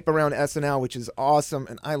hype around SNL, which is awesome,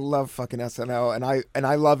 and I love fucking SNL, and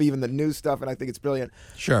I love even the new stuff, and I think it's brilliant.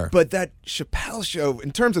 Sure. But that Chappelle Show,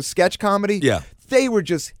 in terms of sketch comedy, yeah, they were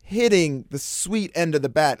just hitting the sweet end of the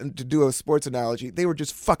bat. And to do a sports analogy, they were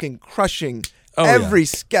just fucking crushing. Every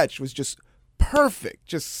sketch was just perfect,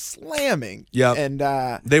 just slamming. Yeah, and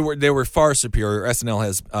they were far superior. SNL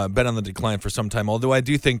has been on the decline for some time. Although I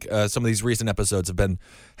do think some of these recent episodes have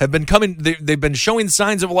been coming. They've been showing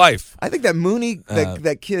signs of life. I think that Mooney,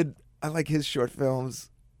 that kid, I like his short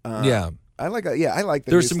films. Yeah. I like the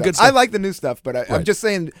There's new some stuff. good stuff. I like the new stuff, but Right. I'm just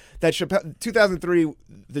saying that Chappelle, 2003,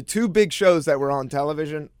 the two big shows that were on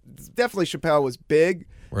television, definitely Chappelle was big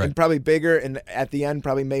and probably bigger, and at the end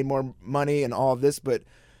probably made more money and all of this, but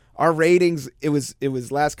our ratings, it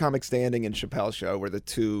was Last Comic Standing and Chappelle Show were the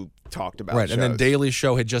two talked about shows. And then Daily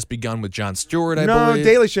Show had just begun with Jon Stewart, I No, believe.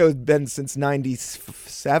 Daily Show has been since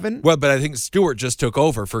 97. Well, but I think Stewart just took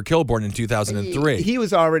over for Kilborn in 2003. He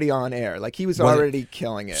was already on air. Like, he was already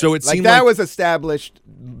killing it. So it seemed that like- was established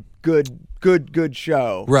good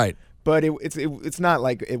show. Right. But it's not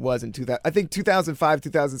like it was in 2000. I think 2005,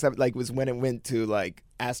 2007, like, was when it went to, like,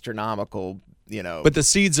 astronomical, But the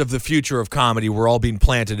seeds of the future of comedy were all being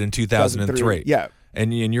planted in 2003. Yeah.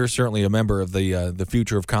 And you're certainly a member of the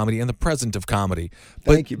future of comedy and the present of comedy.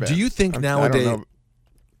 But Thank you, Ben. do you think I nowadays? don't know.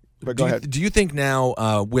 But go ahead. Do you think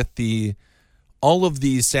now with all of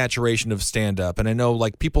the saturation of stand-up, and I know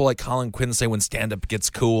like people like Colin Quinn say when stand-up gets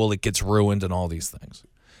cool, it gets ruined and all these things.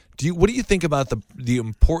 What do you think about the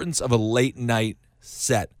importance of a late night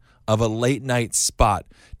set, of a late night spot?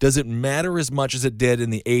 Does it matter as much as it did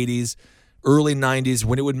in the 80s, early 90s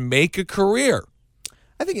when it would make a career?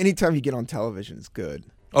 I think anytime you get on television is good.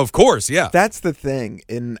 Of course, yeah. That's the thing.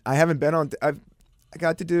 And I haven't been on. I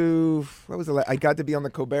got to do. What was it? I got to be on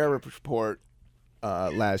the Colbert Report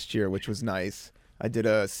last year, which was nice. I did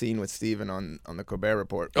a scene with Steven on the Colbert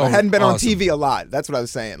Report. I hadn't been awesome. on TV a lot. That's what I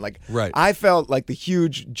was saying. Like, right. I felt like the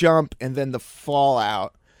huge jump and then the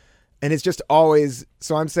fallout, and it's just always.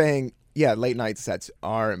 So I'm saying, yeah, late night sets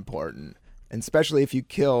are important, and especially if you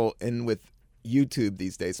kill in with YouTube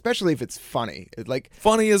these days, especially if it's funny.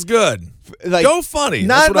 Funny is good. Like, go funny.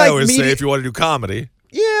 Not That's what like I always say if you want to do comedy.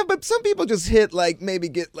 Yeah, but some people just maybe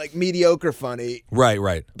get like mediocre funny.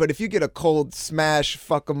 Right. But if you get a cold smash,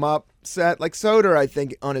 fuck 'em up set, like Soder, I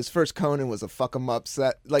think on his first Conan was a fuck 'em up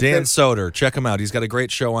set. Like Dan Soder, check him out. He's got a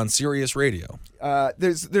great show on Sirius Radio.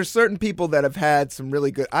 There's certain people that have had some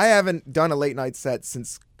really good. I haven't done a late night set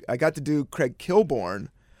since I got to do Craig Kilborn.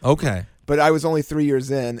 Okay. But I was only 3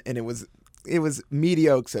 years in, and it was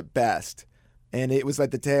mediocre at best. And it was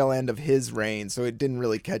like the tail end of his reign, so it didn't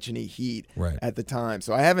really catch any heat at the time.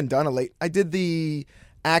 So I haven't done I did the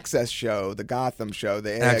Access show, the Gotham show.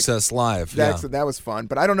 The Access Live, That was fun.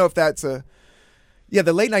 But I don't know if that's the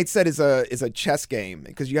late night set is a chess game,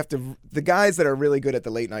 because you have to, the guys that are really good at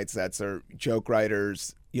the late night sets are joke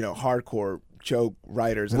writers, hardcore joke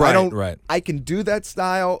writers. And I can do that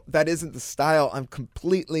style. That isn't the style I'm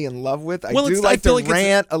completely in love with. I do like to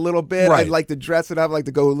rant a little bit. Right. I'd like to dress it up. I like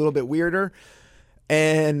to go a little bit weirder.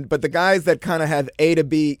 But the guys that kind of have A to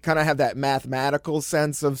B, kind of have that mathematical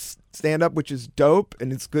sense of stand-up, which is dope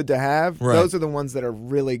and it's good to have. Right. Those are the ones that are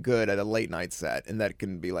really good at a late night set, and that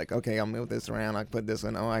can be like, okay, I'll move this around. I put this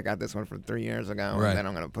one. Oh, I got this one from 3 years ago, Right. and then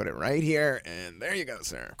I'm going to put it right here, and there you go,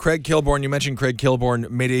 sir. Craig Kilborn, you mentioned Craig Kilborn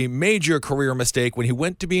made a major career mistake when he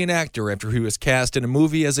went to be an actor after he was cast in a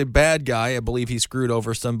movie as a bad guy. I believe he screwed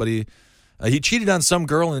over somebody He cheated on some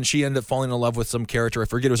girl, and she ended up falling in love with some character. I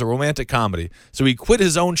forget. It was a romantic comedy. So he quit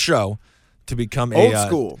his own show to become Old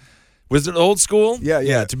School. Was it Old School?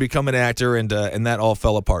 Yeah. To become an actor, and that all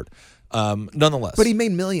fell apart. Nonetheless, But he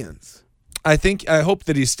made millions. I hope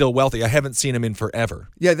that he's still wealthy. I haven't seen him in forever.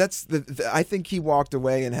 Yeah, that's I think he walked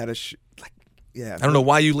away and had a yeah. I don't know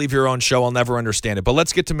why you leave your own show. I'll never understand it. But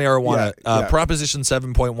let's get to marijuana. Yeah. Proposition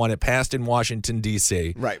 7.1, it passed in Washington,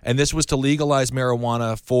 D.C. Right. And this was to legalize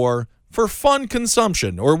marijuana for fun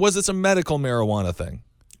consumption. Or was this a medical marijuana thing?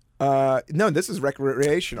 No, this is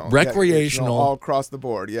recreational. Recreational. All across the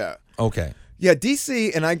board, yeah. Okay. Yeah,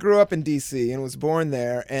 D.C., and I grew up in D.C. and was born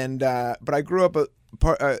there, and but I grew up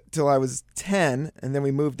till I was 10, and then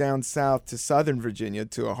we moved down south to Southern Virginia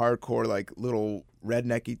to a hardcore, like, little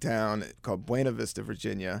rednecky town called Buena Vista,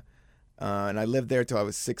 Virginia, and I lived there till I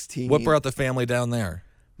was 16. What brought the family down there?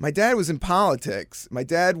 My dad was in politics. My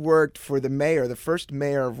dad worked for the first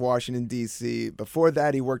mayor of Washington, D.C. Before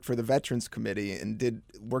that, he worked for the Veterans Committee and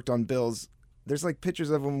worked on bills. There's, like,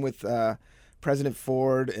 pictures of him with President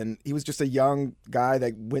Ford, and he was just a young guy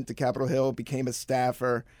that went to Capitol Hill, became a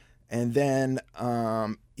staffer, and then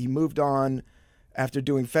he moved on after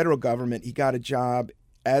doing federal government. He got a job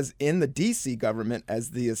as in the D.C. government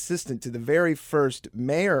as the assistant to the very first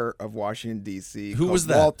mayor of Washington, D.C. Who was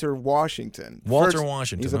that? Walter Washington.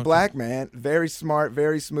 Washington. He's a black man, very smart,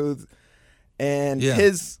 very smooth, and Yeah.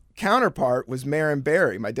 his counterpart was Marion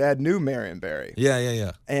Barry. My dad knew Marion Barry.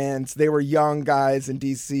 Yeah. And they were young guys in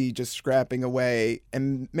D.C. just scrapping away.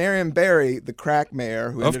 And Marion Barry, the crack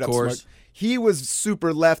mayor who ended up smoking, he was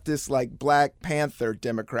super leftist, like Black Panther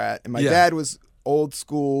Democrat. And my dad was old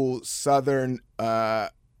school Southern, kind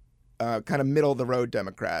of middle of the road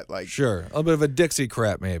Democrat. Like Sure. A little bit of a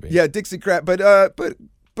Dixiecrat, maybe. Yeah, Dixiecrat.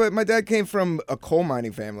 But my dad came from a coal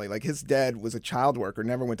mining family. Like his dad was a child worker,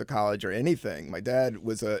 never went to college or anything. My dad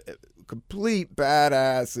was a complete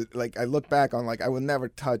badass. Like I look back on, like I will never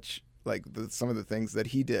touch like some of the things that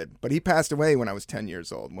he did. But he passed away when I was 10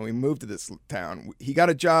 years old. When we moved to this town, he got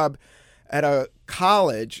a job at a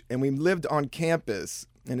college, and we lived on campus,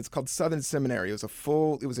 and it's called Southern Seminary. It was a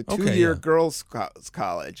 2-year girls'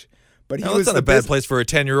 college. But he was that's not a bad place for a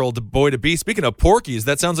 10-year-old boy to be. Speaking of Porky's,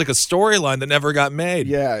 that sounds like a storyline that never got made.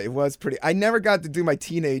 Yeah, it was pretty. I never got to do my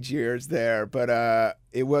teenage years there, but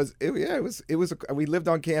we lived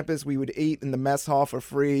on campus. We would eat in the mess hall for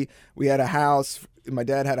free. We had a house. My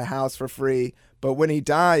dad had a house for free. But when he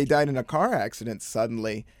died in a car accident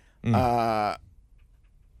suddenly.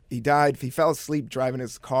 He died. He fell asleep driving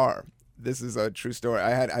his car. This is a true story. I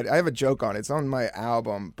have a joke on it. It's on my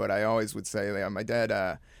album, but I always would say, my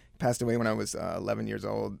dad passed away when I was 11 years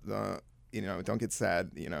old. Don't get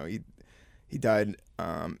sad. He died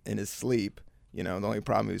in his sleep. The only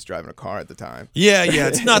problem, he was driving a car at the time. Yeah.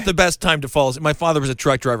 It's not the best time to fall asleep. My father was a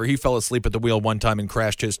truck driver. He fell asleep at the wheel one time and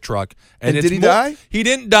crashed his truck. And did he die? He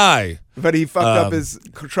didn't die. But he fucked up his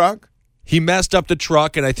truck? He messed up the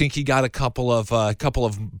truck, and I think he got a couple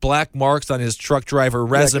of black marks on his truck driver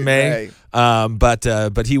resume.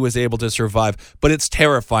 But he was able to survive. But it's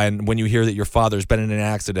terrifying when you hear that your father's been in an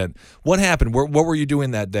accident. What happened? What were you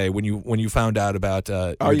doing that day when you found out about?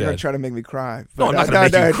 You're going to try to make me cry? No, I'm not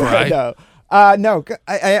going to make you cry. No,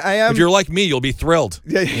 I am. If you're like me, you'll be thrilled.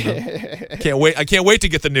 Yeah. Can't wait. I can't wait to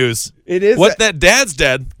get the news. It is that dad's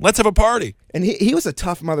dead. Let's have a party. And he was a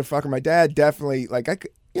tough motherfucker. My dad definitely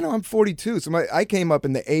I'm 42, so I came up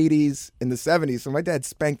in the 80s, in the 70s, so my dad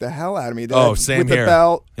spanked the hell out of me. Same with here. The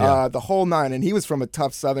belt, Yeah. the whole nine, and he was from a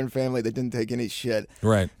tough Southern family that didn't take any shit.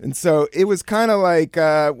 Right. And so it was kind of like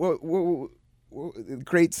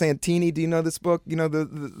Great Santini. Do you know this book?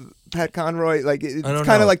 The Pat Conroy. Like it's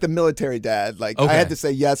kind of like the military dad. Like I had to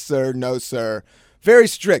say yes sir, no sir. Very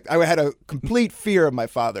strict. I had a complete fear of my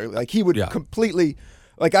father. Like he would completely.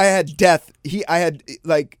 Like I had death.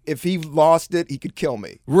 If he lost it, he could kill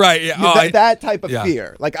me. Right. Yeah. That type of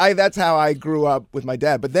fear. Like that's how I grew up with my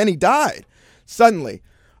dad. But then he died suddenly,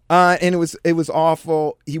 and it was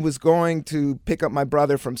awful. He was going to pick up my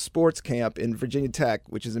brother from sports camp in Virginia Tech,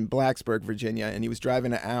 which is in Blacksburg, Virginia, and he was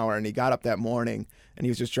driving an hour. And he got up that morning, and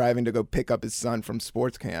he was just driving to go pick up his son from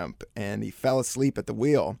sports camp, and he fell asleep at the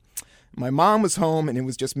wheel. My mom was home, and it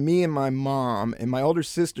was just me and my mom, and my older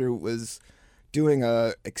sister was doing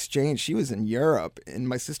a exchange. She was in Europe, and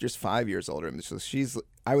my sister's 5 years older. So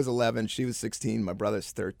I was 11, she was 16, my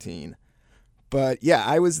brother's 13. But yeah,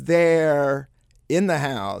 I was there in the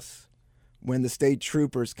house when the state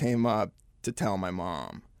troopers came up to tell my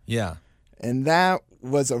mom. Yeah. And that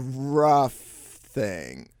was a rough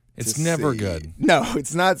thing. It's never good. No,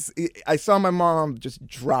 it's not. I saw my mom just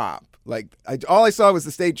drop. Like all I saw was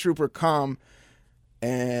the state trooper come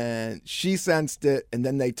and she sensed it, and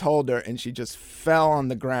then they told her, and she just fell on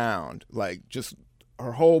the ground, like just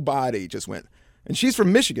her whole body just went. And she's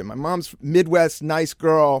from Michigan. My mom's Midwest, nice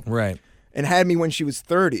girl. Right. And had me when she was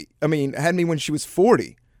 30. Had me when she was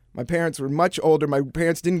 40. My parents were much older. My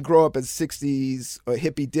parents didn't grow up as 60s or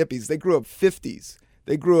hippie dippies. They grew up 50s.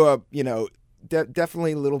 They grew up,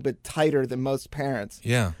 definitely a little bit tighter than most parents.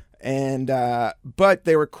 Yeah. And but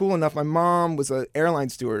they were cool enough. My mom was an airline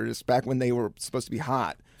stewardess back when they were supposed to be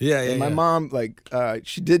hot. Yeah, yeah. And my yeah. mom,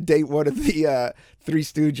 she did date one of the Three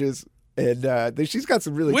Stooges. And she's got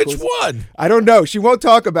some really Which cool one? I don't know. She won't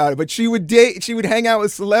talk about it, but she would hang out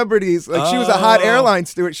with celebrities. Like she was a hot airline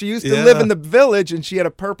steward. She used to live in the Village, and she had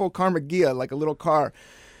a purple Carmagia, like a little car.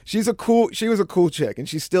 She was a cool chick, and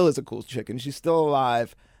she still is a cool chick, and she's still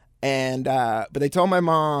alive. And but they told my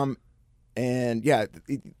mom, and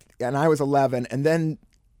and I was 11, and then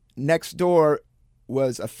next door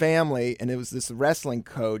was a family, and it was this wrestling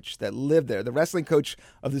coach that lived there. The wrestling coach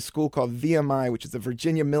of the school called VMI, which is the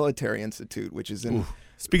Virginia Military Institute, which is in... Ooh.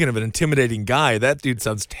 Speaking of an intimidating guy, that dude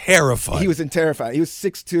sounds terrifying. He was terrifying. He was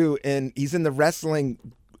 6'2", and he's in the wrestling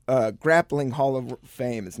grappling Hall of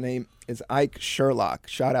Fame. His name is Ike Sherlock.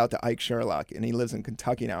 Shout out to Ike Sherlock, and he lives in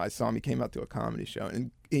Kentucky now. I saw him. He came out to a comedy show,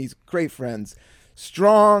 and he's great friends.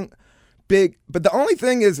 Strong, big, but the only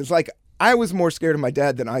thing is like, I was more scared of my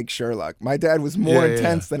dad than Ike Sherlock. My dad was more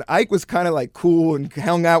intense than Ike. Was kind of like cool and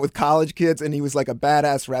hung out with college kids, and he was like a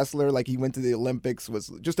badass wrestler. Like he went to the Olympics, was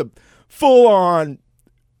just a full on.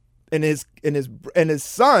 And his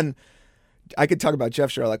son, I could talk about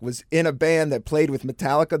Jeff Sherlock, was in a band that played with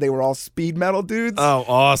Metallica. They were all speed metal dudes. Oh,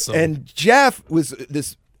 awesome! And Jeff was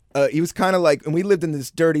this. He was kind of like, and we lived in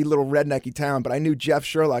this dirty little rednecky town, but I knew Jeff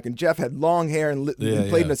Sherlock, and Jeff had long hair and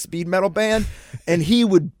played in a speed metal band, and he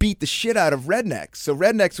would beat the shit out of rednecks. So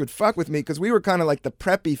rednecks would fuck with me because we were kind of like the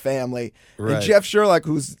preppy family. Right. And Jeff Sherlock,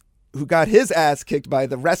 who got his ass kicked by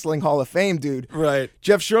the Wrestling Hall of Fame dude. Right.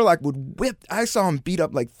 Jeff Sherlock would whip. I saw him beat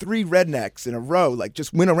up like 3 rednecks in a row, like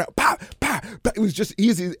just went around. Pow, pow, pow. It was just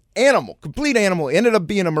easy. Animal, complete animal. He ended up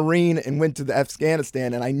being a Marine and went to the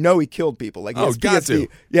Afghanistan, and I know he killed people. Like, he has got PTSD. to.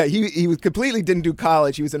 Yeah, he was completely didn't do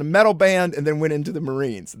college. He was in a metal band and then went into the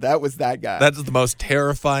Marines. That was that guy. That's the most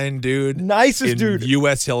terrifying dude. Nicest in dude.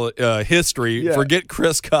 U.S. history. Yeah. Forget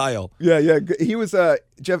Chris Kyle. Yeah. He was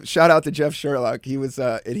Jeff. Shout out to Jeff Sherlock. He was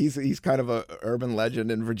he's kind of a urban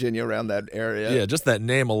legend in Virginia around that area. Yeah, just that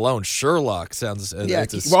name alone, Sherlock sounds. He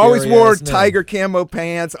always wore tiger camo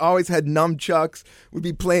pants. Always had nunchucks. Would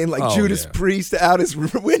be playing like Judas Priest out his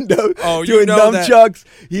window doing nunchucks.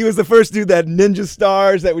 He was the first dude that ninja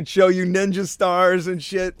stars that would show you ninja stars and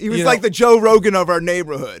shit. He was like the Joe Rogan of our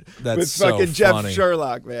neighborhood. That's with so fucking funny. Jeff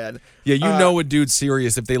Sherlock, man. Yeah, you know a dude's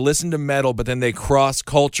serious if they listen to metal, but then they cross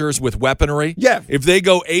cultures with weaponry. Yeah. If they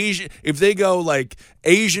go like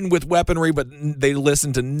Asian with weaponry, but they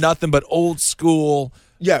listen to nothing but old school.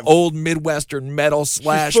 Yeah, old Midwestern metal /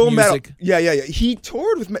 full music. Metal. Yeah. He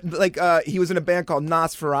toured with he was in a band called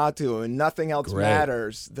Nosferatu, and Nothing Else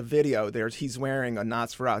Matters. The video he's wearing a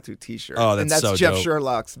Nosferatu T-shirt. Oh, and that's so Jeff dope.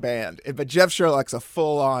 Sherlock's band. But Jeff Sherlock's a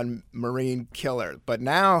full-on Marine killer. But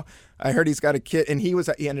now I heard he's got a kid, and he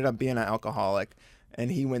ended up being an alcoholic. And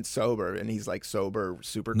he went sober, and he's like sober,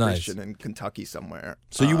 super Christian in Kentucky somewhere.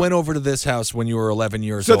 So you went over to this house when you were 11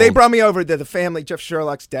 years old. So they brought me over. The family, Jeff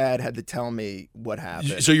Sherlock's dad, had to tell me what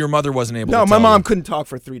happened. So your mother wasn't able to No, tell my mom you. couldn't talk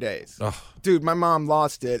for 3 days. Ugh. Dude, my mom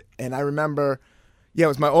lost it. And I remember, it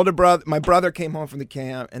was my older brother. My brother came home from the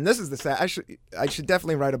camp. And this is the sad. I should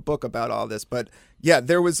definitely write a book about all this. But yeah,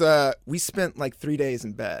 there was we spent like 3 days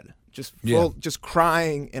in bed. Just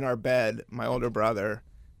crying in our bed, my older brother.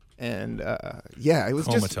 And it was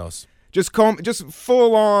comatose. Just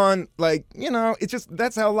full on, like, it's just,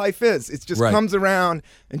 that's how life is. It just comes around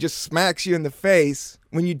and just smacks you in the face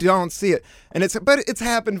when you don't see it. And it's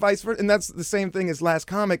happened vice versa. And that's the same thing as Last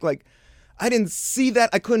Comic. Like, I didn't see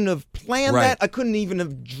that. I couldn't have planned that. I couldn't even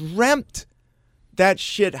have dreamt that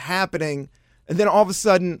shit happening. And then all of a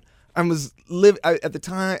sudden, at the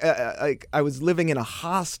time, I was living in a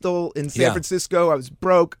hostel in San Francisco. I was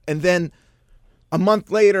broke. And then a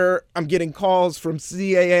month later, I'm getting calls from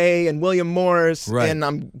CAA and William Morris, and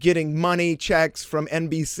I'm getting money checks from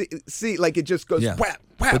NBC. Like, it just goes whap,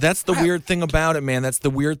 whap. But that's the weird thing about it, man. That's the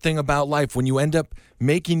weird thing about life. When you end up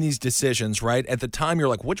making these decisions, right? At the time, you're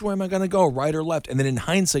like, which way am I going to go, right or left? And then in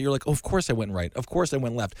hindsight, you're like, oh, of course I went right. Of course I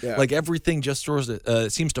went left. Yeah. Like, everything just sort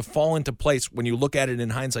of seems to fall into place. When you look at it in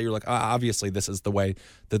hindsight, you're like, obviously this is the way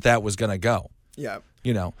that was going to go. Yeah.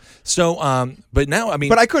 So, but now, I mean.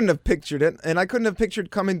 But I couldn't have pictured it. And I couldn't have pictured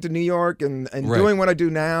coming to New York and doing what I do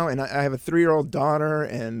now. And I have a 3-year-old daughter,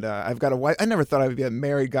 and I've got a wife. I never thought I would be a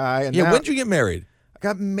married guy. And when did you get married?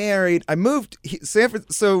 got married. I moved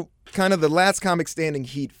Sanford. So kind of the Last Comic Standing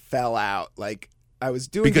heat fell out. Like I was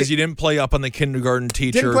doing because you didn't play up on the kindergarten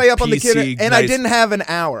teacher. Didn't play up PC, on the kid, and I nice- didn't have an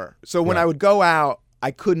hour. So when Right. I would go out, I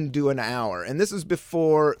couldn't do an hour. And this was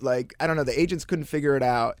before, like, I don't know, the agents couldn't figure it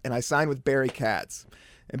out. And I signed with Barry Katz.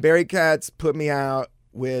 And Barry Katz put me out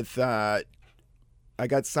with, I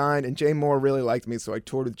got signed, and Jay Moore really liked me, so I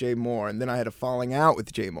toured with Jay Moore. And then I had a falling out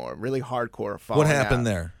with Jay Moore, really hardcore falling out. What happened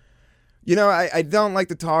there? You know, I don't like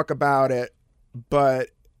to talk about it, but,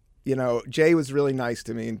 you know, Jay was really nice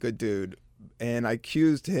to me and good dude. And I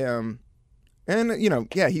accused him, and, you know,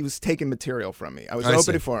 yeah, he was taking material from me. I was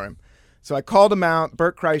opening for him. So I called him out.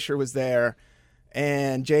 Bert Kreischer was there.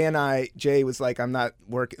 And Jay was like, I'm not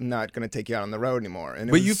going to take you out on the road anymore. And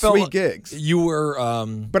it was you felt sweet gigs. You were,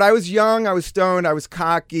 But I was young, I was stoned, I was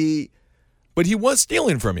cocky. but he was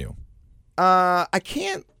stealing from you. He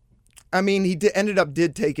ended up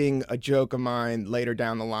taking a joke of mine later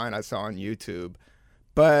down the line I saw on YouTube.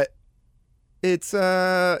 But it's,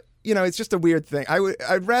 it's just a weird thing.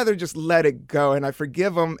 I'd rather just let it go, and I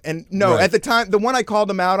forgive him. And no, Right. at the time, the one I called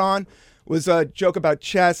him out on was a joke about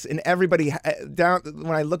chess, and everybody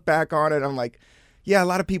when I look back on it, I'm like, yeah, a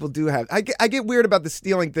lot of people do have. I get weird about the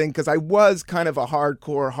stealing thing because I was kind of a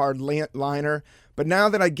hardcore hard-liner, but now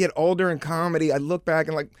that I get older in comedy, I look back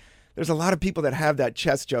and like, there's a lot of people that have that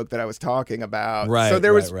chess joke that I was talking about. Right. So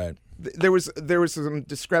there was some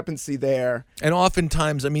discrepancy there. And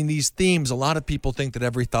oftentimes, I mean, these themes, a lot of people think that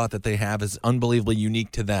every thought that they have is unbelievably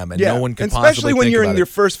unique to them, and no one can and possibly especially when think you're about in it. your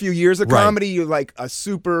first few years of Right. comedy, you're like a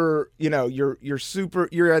super,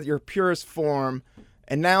 you're at your purest form.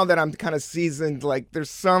 And now that I'm kind of seasoned, like there's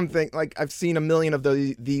something, like I've seen a million of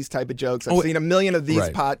these type of jokes. I've seen a million of these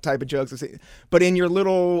Right. type of jokes. But in your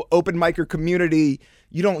little open micer community,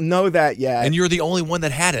 you don't know that yet. And you're the only one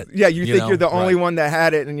that had it. Yeah, you think you're the only Right. one that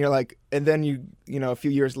had it, and you're like, and then a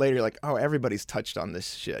few years later, you're like, oh, everybody's touched on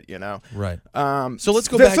this shit, you know? Right. So let's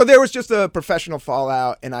go back. back. So there was just a professional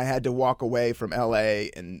fallout, and I had to walk away from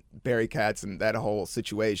L.A. and Barry Katz and that whole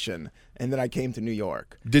situation, and then I came to New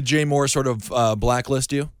York. Did Jay Moore sort of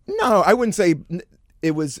blacklist you? No, I wouldn't say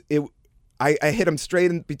it was. I hit him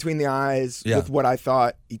straight in between the eyes with what I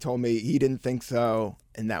thought. He told me he didn't think so,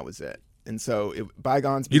 and that was it. And so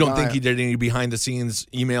bygones be You don't gone. think he did any behind-the-scenes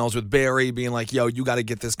emails with Barry being like, yo, you got to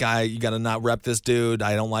get this guy. You got to not rep this dude.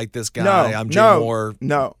 I don't like this guy. I'm Jay Moore.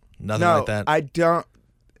 No. Nothing like that? I don't.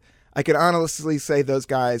 I can honestly say those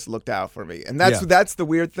guys looked out for me. And that's the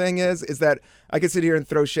weird thing is that I could sit here and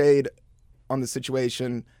throw shade on the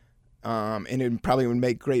situation, and it probably would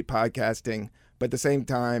make great podcasting. But at the same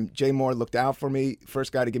time, Jay Moore looked out for me.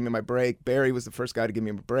 First guy to give me my break. Barry was the first guy to give me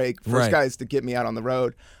a break. First guys to get me out on the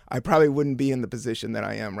road. I probably wouldn't be in the position that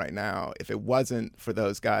I am right now if it wasn't for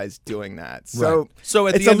those guys doing that. So, it's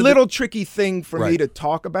a little tricky thing for me to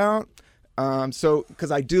talk about. Because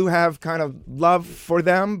I do have kind of love for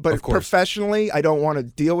them, but professionally, I don't want to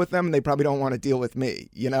deal with them, and they probably don't want to deal with me,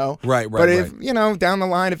 you know? Right. But if, down the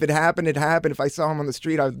line, if it happened, it happened. If I saw him on the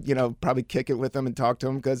street, I'd, probably kick it with him and talk to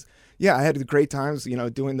him because, I had great times,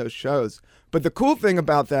 doing those shows. But the cool thing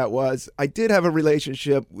about that was I did have a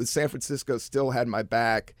relationship with San Francisco, still had my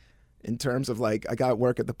back in terms of, like, I got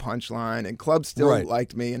work at the Punchline, and clubs still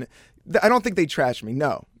liked me. And I don't think they trashed me.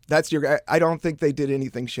 No. I don't think they did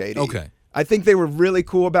anything shady. Okay. I think they were really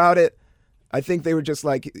cool about it. I think they were just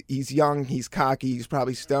like, he's young, he's cocky, he's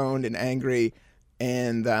probably stoned and angry,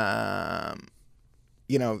 and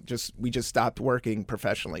we just stopped working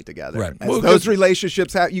professionally together. Right. As those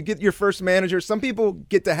relationships you get your first manager. Some people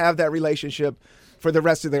get to have that relationship for the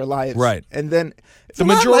rest of their lives. Right. And then the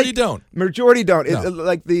majority don't. Majority don't. No.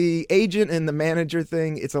 Like the agent and the manager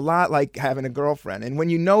thing, it's a lot like having a girlfriend. And when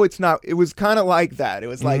it's not, it was kind of like that. It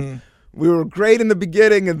was like, we were great in the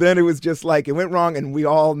beginning, and then it was just like it went wrong, and we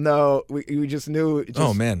all know. We just knew.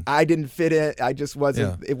 Oh man, I didn't fit in. I just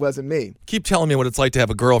wasn't. Yeah. It wasn't me. Keep telling me what it's like to have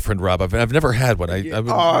a girlfriend, Rob. I've never had one.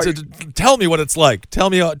 Tell me what it's like. Tell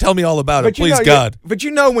me all about it, please, God. But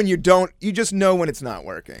when you don't, you just know when it's not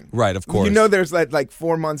working. Right, of course. There's like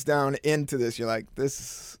 4 months down into this, you're like,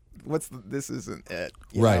 this isn't it.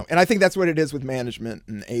 You right. know? And I think that's what it is with management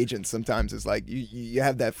and agents. Sometimes it's like you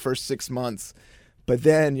have that first 6 months. But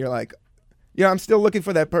then you're like, I'm still looking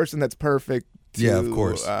for that person that's perfect to, of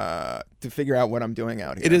course. To figure out what I'm doing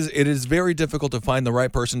out here. It is very difficult to find the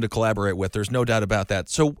right person to collaborate with. There's no doubt about that.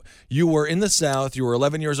 So you were in the South, you were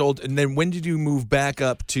 11 years old, and then when did you move back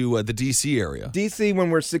up to the D.C. area? D.C. when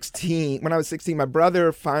I was 16, my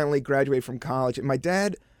brother finally graduated from college, and my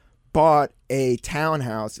dad bought a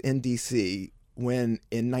townhouse in D.C. in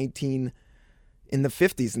the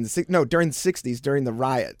 50s, during the 60s, during the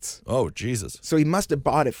riots. Oh, Jesus. So he must have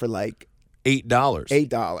bought it for like $8.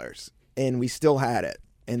 $8, and we still had it,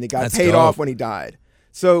 and it got That's paid dope. off when he died.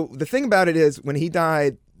 So the thing about it is, when he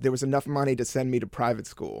died, there was enough money to send me to private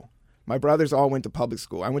school. My brothers all went to public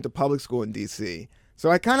school. I went to public school in D.C. So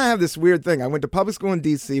I kind of have this weird thing. I went to public school in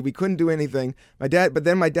D.C. We couldn't do anything. But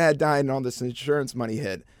then my dad died, and all this insurance money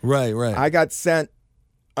hit. Right. I got sent.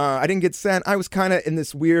 I didn't get sent. I was kind of in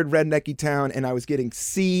this weird rednecky town, and I was getting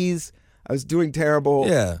C's. I was doing terrible.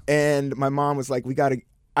 Yeah. And my mom was like,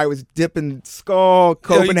 I was dipping Skull,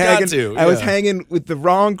 Copenhagen. to, I was yeah. hanging with the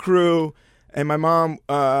wrong crew. And my mom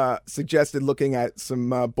suggested looking at some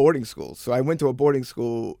boarding schools. So I went to a boarding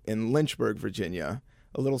school in Lynchburg, Virginia,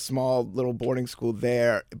 a small boarding school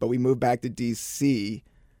there. But we moved back to D.C.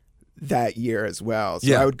 that year as well. So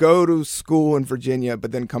Yeah. I would go to school in Virginia,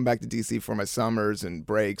 but then come back to D.C. for my summers and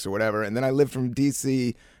breaks or whatever. And then I lived from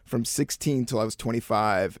D.C. from 16 till I was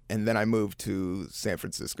 25. And then I moved to San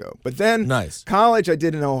Francisco. But then Nice. college I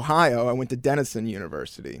did in Ohio. I went to Denison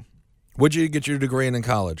University. What'd you get your degree in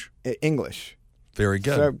college? English. Very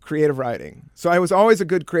good. So creative writing. So I was always a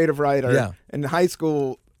good creative writer. Yeah. In high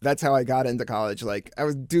school, that's how I got into college. Like I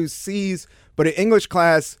would do C's, but in English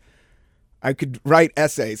class, I could write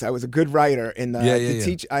essays. I was a good writer. And to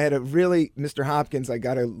teach, I had Mr. Hopkins, I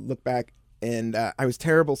got to look back, and I was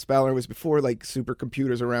terrible speller. It was before like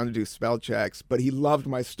supercomputers around to do spell checks, but he loved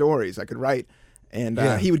my stories. I could write, and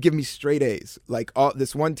he would give me straight A's. Like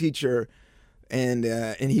this one teacher. And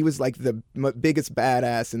he was like the biggest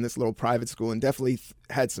badass in this little private school, and definitely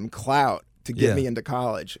had some clout to get me into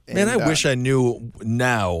college. Man, I wish I knew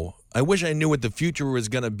now. I wish I knew what the future was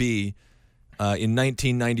going to be in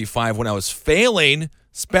 1995 when I was failing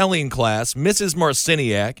spelling class. Mrs.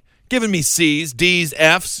 Marciniak giving me C's, D's,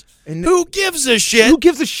 F's. And who gives a shit? Who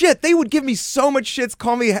gives a shit? They would give me so much shits,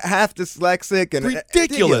 call me half dyslexic, and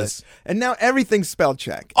ridiculous. And now everything's spell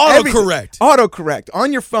check. Autocorrect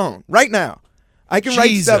on your phone right now. I can write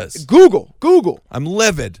Jesus. stuff. Google. I'm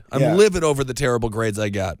livid. I'm livid over the terrible grades I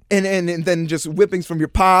got. And then just whippings from your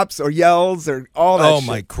pops or yells or all that shit. Oh,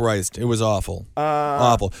 my Christ. It was awful.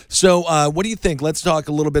 Awful. So what do you think? Let's talk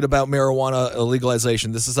a little bit about marijuana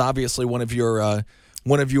legalization. This is obviously one of your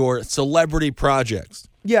celebrity projects.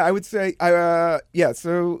 Yeah, I would say,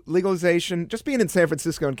 so legalization, just being in San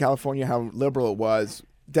Francisco and California, how liberal it was,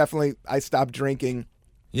 definitely I stopped drinking.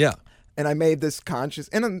 Yeah. And I made this conscious,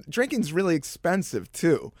 and drinking's really expensive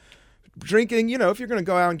too. Drinking, if you're going to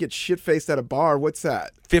go out and get shit-faced at a bar, what's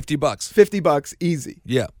that? $50. $50 easy.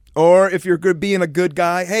 Yeah. Or if you're being a good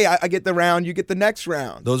guy, hey, I get the round, you get the next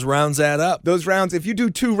round. Those rounds add up. Those rounds, if you do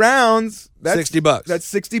 2 rounds, that's $60.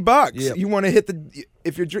 That's $60. Yep. You want to hit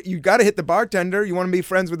you got to hit the bartender. You want to be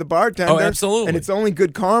friends with the bartender. Oh, absolutely. And it's only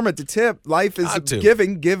good karma to tip. Life is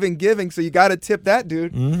giving. So you got to tip that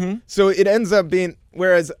dude. Mm-hmm. So it ends up being,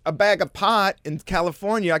 whereas a bag of pot in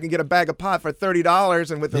California, I can get a bag of pot for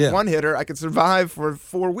 $30, and with a one hitter, I can survive for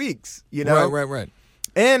 4 weeks. Right.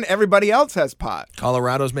 And everybody else has pot.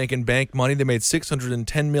 Colorado's making bank money. They made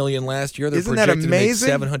 $610 million last year. They're Isn't that projected amazing?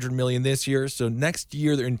 to make $700 million this year. So next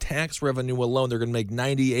year, they're in tax revenue alone, they're going to make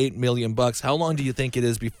 $98 million. How long do you think it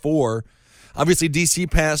is before? Obviously, D.C.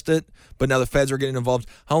 passed it, but now the feds are getting involved.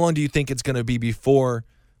 How long do you think it's going to be before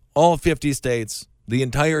all 50 states, the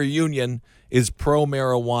entire union, is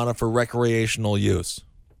pro-marijuana for recreational use?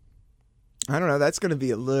 I don't know. That's going to be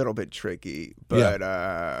a little bit tricky, but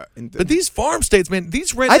but these farm states, man,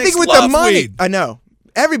 these rednecks I think with love the money, weed. I know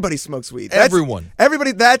everybody smokes weed.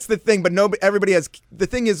 Everybody. That's the thing. But everybody has. The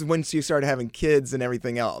thing is, once you start having kids and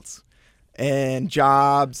everything else, and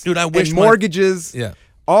jobs, dude, I wish and mortgages, yeah,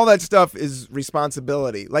 all that stuff is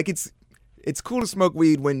responsibility. Like it's cool to smoke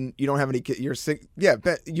weed when you don't have any kids. You're sick. Yeah,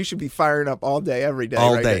 but you should be firing up all day, every day,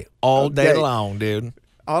 all day long, dude.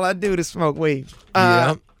 All I do is smoke weed.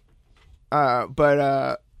 Yeah. So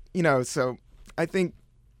I think,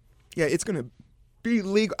 it's going to be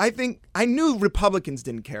legal. I knew Republicans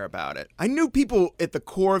didn't care about it. I knew people at the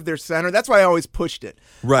core of their center. That's why I always pushed it.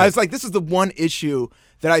 Right. I was like, this is the one issue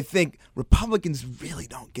that I think Republicans really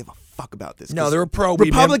don't give a fuck about this. No, they're pro-weed.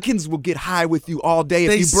 Republicans will get high with you all day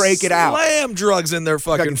if you break it out. They slam drugs in their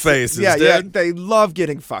fucking faces, dude. Yeah, they love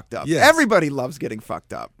getting fucked up. Yes. Everybody loves getting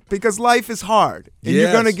fucked up because life is hard. And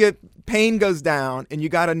you're going to get, pain goes down and you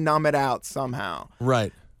got to numb it out somehow.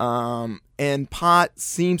 Right. And pot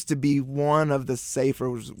seems to be one of the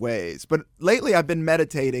safer ways. But lately I've been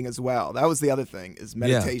meditating as well. That was the other thing, is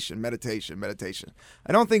meditation.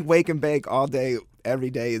 I don't think wake and bake all day, every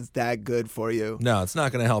day is that good for you. No, it's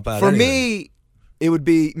not going to help out. For me, it would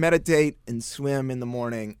be meditate and swim in the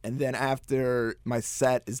morning. And then after my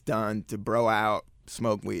set is done, to bro out,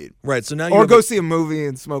 smoke weed. Right. So now or go see a movie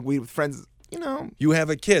and smoke weed with friends. You have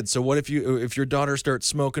a kid, so what if your daughter starts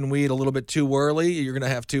smoking weed a little bit too early? You're gonna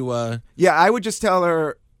have to. Yeah, I would just tell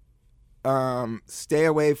her, stay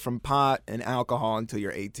away from pot and alcohol until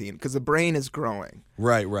you're 18, because the brain is growing.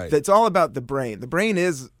 Right. It's all about the brain. The brain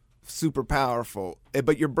is super powerful,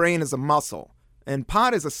 but your brain is a muscle, and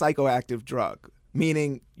pot is a psychoactive drug,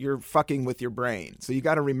 meaning you're fucking with your brain. So you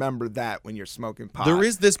got to remember that when you're smoking pot. There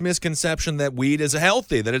is this misconception that weed is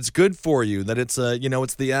healthy, that it's good for you, that it's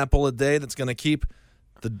it's the apple a day that's going to keep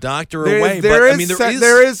the doctor away. There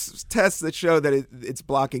is tests that show that it's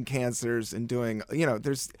blocking cancers and doing.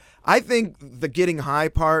 I think the getting high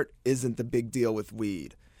part isn't the big deal with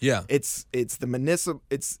weed. Yeah, it's the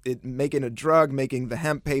it's making a drug, making the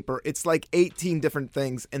hemp paper. It's like 18 different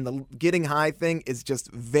things, and the getting high thing is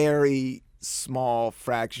just very small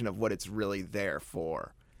fraction of what it's really there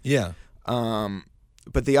for. Yeah.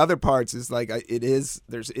 But the other parts is like there is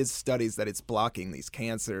studies that it's blocking these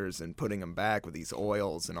cancers and putting them back with these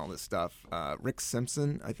oils and all this stuff. Rick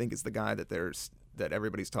Simpson, I think, is the guy that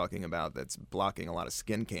everybody's talking about that's blocking a lot of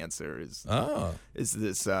skin cancer. Is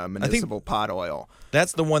this municipal pot oil?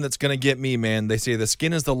 That's the one that's going to get me, man. They say the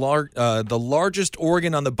skin is the largest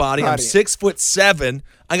organ on the body. I'm 6'7".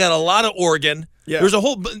 I got a lot of organ. Yeah. There's a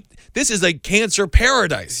whole. This is a cancer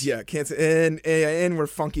paradise. Yeah, cancer, and we're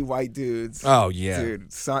funky white dudes. Oh yeah,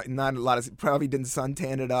 dude. Not a lot of probably didn't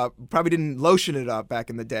suntan it up. Probably didn't lotion it up back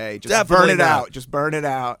in the day. Just Definitely burn it not. out. Just burn it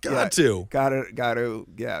out. Got to.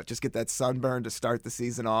 Yeah, just get that sunburn to start the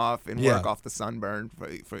season off and work off the sunburn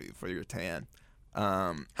for your tan.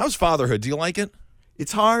 How's fatherhood? Do you like it?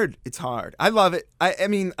 It's hard. I love it. I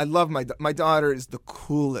mean, I love my daughter is the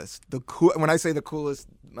coolest. When I say the coolest,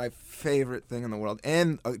 my favorite thing in the world,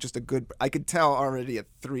 and just a good. I could tell already at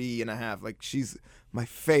 3.5. Like, she's my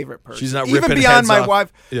favorite person. She's not even ripping beyond heads my off.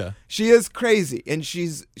 wife. Yeah, she is crazy, and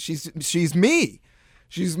she's me.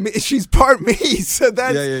 She's me. She's part me. So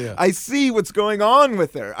that's yeah. I see what's going on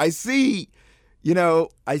with her. I see.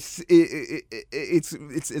 I see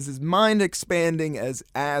it's as mind expanding as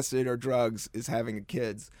acid or drugs is having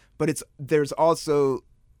kids, but there's also,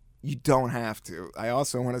 you don't have to. I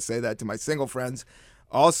also want to say that to my single friends.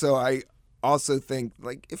 Also, I also think,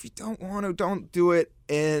 like, if you don't want to, don't do it,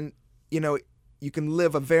 and you can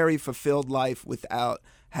live a very fulfilled life without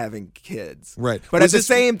having kids. Right. But at the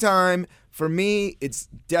same time, for me, it's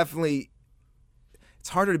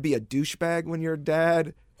harder to be a douchebag when you're a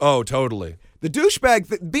dad. Oh, totally. The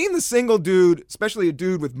douchebag, being the single dude, especially a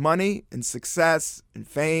dude with money and success and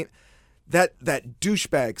fame, that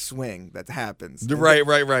douchebag swing that happens.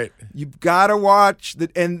 Right. You've got to watch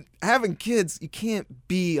that. And having kids, you can't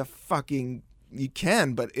be a fucking. You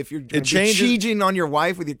can, but if you're cheating on your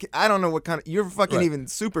wife with your kid, I don't know what kind of. You're fucking even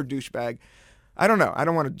super douchebag. I don't know. I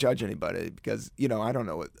don't want to judge anybody because I don't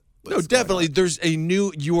know what. No, definitely. There's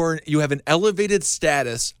you have an elevated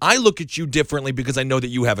status. I look at you differently because I know that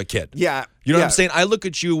you have a kid. Yeah. You know what I'm saying? I look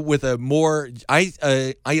at you with a more,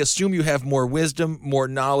 I assume you have more wisdom, more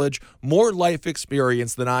knowledge, more life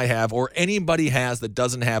experience than I have or anybody has that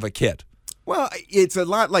doesn't have a kid. Well, it's a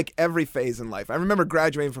lot like every phase in life. I remember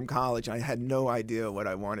graduating from college, and I had no idea what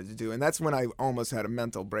I wanted to do. And that's when I almost had a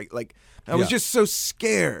mental break. Like, I was just so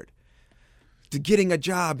scared to getting a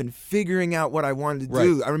job and figuring out what I wanted to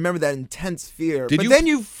do. I remember that intense fear. Then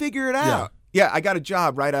you figure it out. Yeah, I got a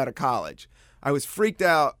job right out of college. I was freaked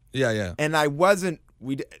out. Yeah. And I wasn't,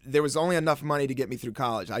 there was only enough money to get me through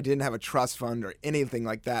college. I didn't have a trust fund or anything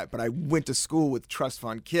like that, but I went to school with trust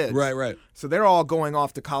fund kids. Right. So they're all going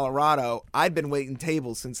off to Colorado. I'd been waiting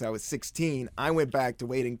tables since I was 16. I went back to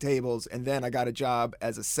waiting tables, and then I got a job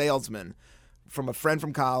as a salesman from a friend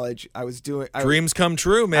from college. I was doing dreams come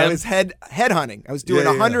true, man. I was headhunting. I was doing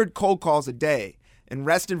 100 cold calls a day in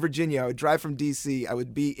Reston, Virginia. I would drive from D.C. I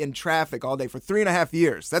would be in traffic all day for 3.5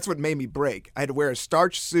 years. That's what made me break. I had to wear a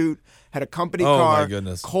starch suit, had a company car, my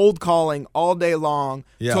goodness. cold calling all day long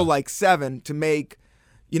till like 7 to make.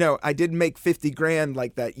 I didn't make $50,000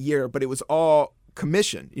 like that year, but it was all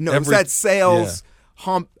commission. It was that sales.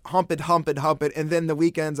 Hump it, and then the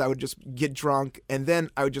weekends I would just get drunk, and then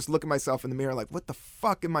I would just look at myself in the mirror like, what the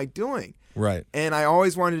fuck am I doing? Right. And I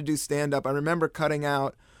always wanted to do stand-up. I remember cutting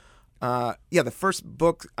out, the first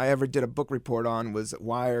book I ever did a book report on was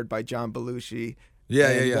Wired by John Belushi.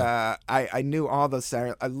 Yeah. I knew all those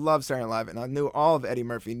I love Saturday Night Live, and I knew all of Eddie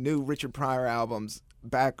Murphy, knew Richard Pryor albums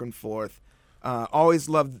back and forth. Always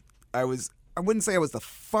loved, I wouldn't say I was the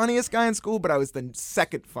funniest guy in school, but I was the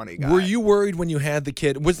second funny guy. Were you worried when you had the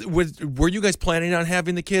kid? Were you guys planning on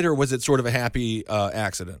having the kid, or was it sort of a happy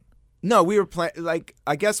accident? No, we were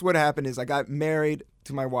I guess what happened is I got married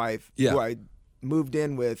to my wife, who I moved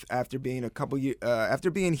in with after being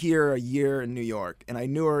after being here a year in New York, and I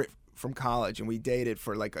knew her from college, and we dated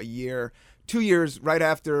for like a year, 2 years right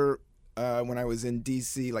after when I was in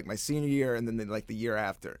DC, like my senior year, and then like the year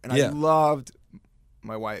after. And I loved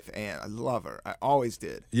my wife, Ann. I love her. I always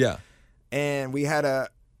did. Yeah. And we had a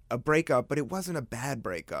breakup, but it wasn't a bad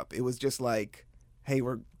breakup. It was just like, hey,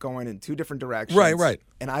 we're going in two different directions. Right.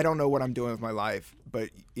 And I don't know what I'm doing with my life, but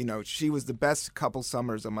you know, she was the best couple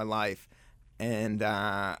summers of my life, and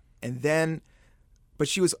then,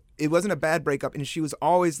 but it wasn't a bad breakup, and she was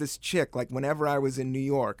always this chick. Like whenever I was in New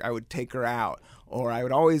York, I would take her out, or I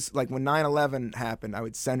would always, like when 9/11 happened, I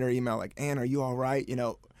would send her email like, Ann, are you all right? You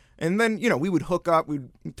know. And then, you know, we would hook up. We'd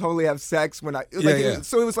totally have sex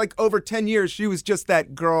so it was like over 10 years, she was just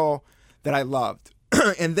that girl that I loved.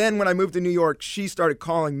 And then when I moved to New York, she started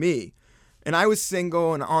calling me. And I was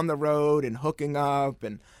single and on the road and hooking up.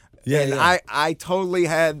 I totally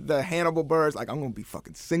had the Hannibal Buress, like, I'm going to be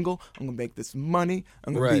fucking single. I'm going to make this money.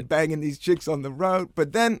 I'm going to be banging these chicks on the road.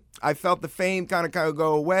 But then I felt the fame kind of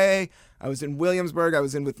go away. I was in Williamsburg. I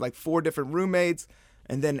was in with like 4 different roommates.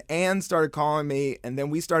 And then Ann started calling me, and then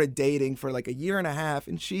we started dating for like a year and a half.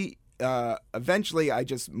 And she, eventually I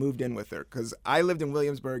just moved in with her because I lived in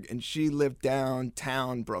Williamsburg and she lived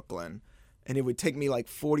downtown Brooklyn. And it would take me like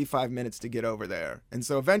 45 minutes to get over there. And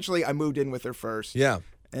so eventually I moved in with her first. Yeah.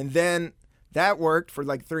 And then that worked for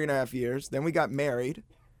like 3.5 years. Then we got married.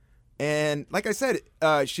 And like I said,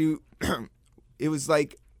 it was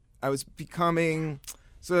like I was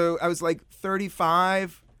like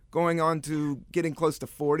 35. Going on to getting close to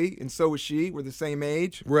 40, and so was she. We're the same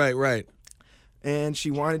age. Right. And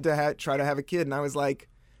she wanted to try to have a kid, and I was like,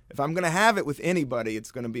 if I'm gonna have it with anybody,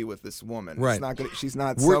 it's gonna be with this woman. Right. She's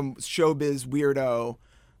not some showbiz weirdo,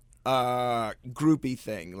 groupie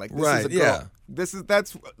thing. Like this is a girl. Yeah.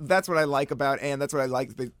 That's what I like about Ann. That's what I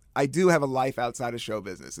like. I do have a life outside of show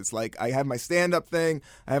business. It's like I have my stand-up thing,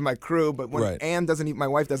 I have my crew, but when Ann my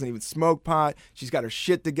wife doesn't even smoke pot. She's got her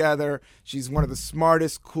shit together. She's one of the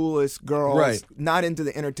smartest, coolest girls. Not into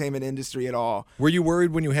the entertainment industry at all. Were you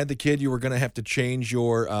worried when you had the kid you were going to have to change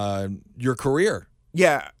your career?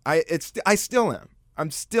 Yeah, I still am.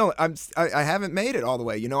 I haven't made it all the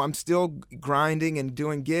way. You know, I'm still grinding and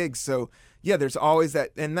doing gigs. So yeah, there's always that,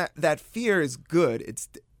 and that fear is good. It's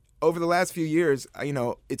over the last few years, you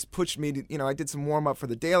know, it's pushed me to, you know, I did some warm up for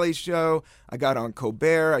The Daily Show. I got on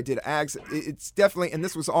Colbert. I did acts. It's definitely, and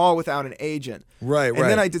this was all without an agent. Right. And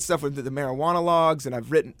then I did stuff with the marijuana logs, and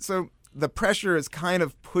I've written. So the pressure has kind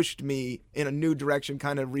of pushed me in a new direction,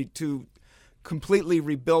 kind of to completely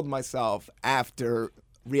rebuild myself after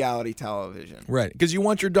reality television. Right. Because you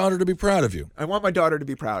want your daughter to be proud of you. I want my daughter to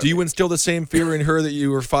be proud of me. Do you instill the same fear in her that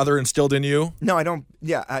your father instilled in you? No, I don't.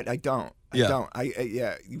 Yeah, I don't. I don't.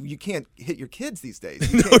 You can't hit your kids these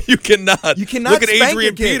days. You cannot. You cannot. Look at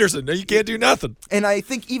Adrian Peterson. No, you can't do nothing. And I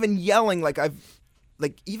think even yelling,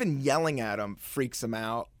 even yelling at them freaks them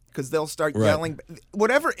out because they'll start yelling.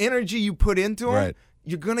 Whatever energy you put into them,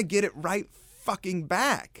 you're gonna get it right fucking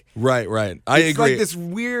back. Right. I agree. It's like this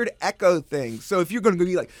weird echo thing. So if you're gonna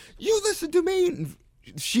be like, you listen to me, and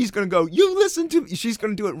she's gonna go, you listen to me. She's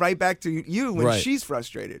gonna do it right back to you when she's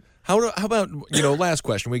frustrated. How about, last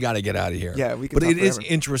question. We got to get out of here. Yeah, we can. But it is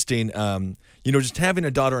interesting, just having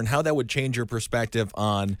a daughter and how that would change your perspective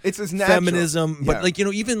on feminism. But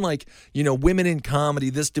even women in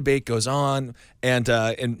comedy, this debate goes on.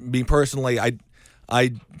 And me personally,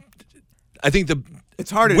 I think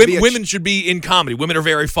it's harder. Women should be in comedy. Women are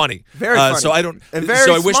very funny. Very funny. So I don't. And very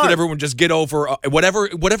so I smart. wish that everyone just get over whatever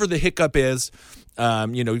the hiccup is.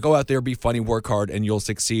 Go out there, be funny, work hard, and you'll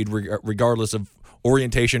succeed regardless of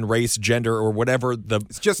orientation, race, gender, or whatever.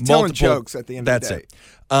 It's just telling jokes at the end of the day.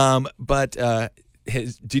 But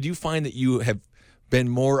did you find that you have been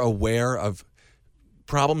more aware of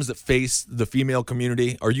problems that face the female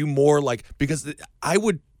community? Are you more like, because I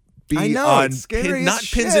would be on not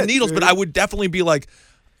pins and needles, but I would definitely be like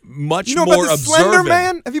much more about the observant. Slender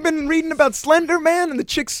Man? Have you been reading about Slender Man and the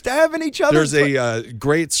chicks stabbing each other? There's a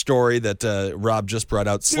great story that Rob just brought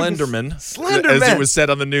out. Slenderman. Slenderman. As it was said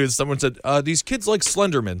on the news, someone said, these kids like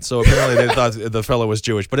Slenderman. So apparently they thought the fellow was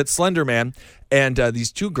Jewish. But it's Slenderman. And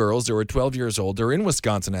these two girls, they were 12 years old. They're in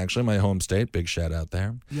Wisconsin, actually, my home state. Big shout out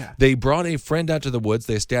there. Yeah. They brought a friend out to the woods.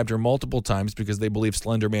 They stabbed her multiple times because they believe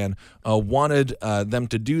Slenderman wanted them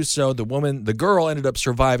to do so. The girl ended up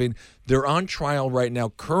surviving. They're on trial right now,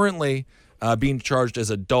 currently being charged as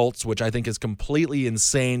adults, which I think is completely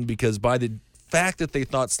insane because by the fact that they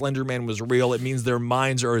thought Slenderman was real, it means their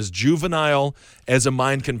minds are as juvenile as a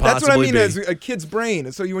mind can possibly be. That's what I mean as a kid's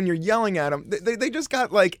brain. So when you're yelling at them, they just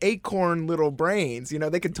got like acorn little brains.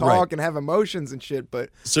 They can talk and have emotions and shit. But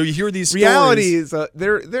so you hear these reality stories.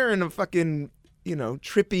 They're in a fucking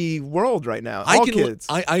trippy world right now. All kids.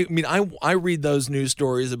 I mean, I read those news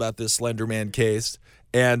stories about this Slender Man case,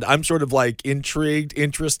 and I'm sort of like intrigued,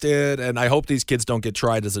 interested, and I hope these kids don't get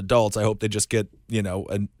tried as adults. I hope they just get,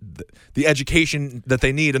 the education that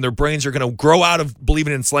they need, and their brains are going to grow out of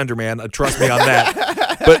believing in Slender Man. Trust me on that.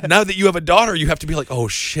 But now that you have a daughter, you have to be like, oh,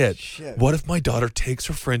 shit. What if my daughter takes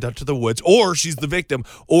her friend out to the woods, or she's the victim,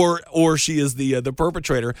 or she is the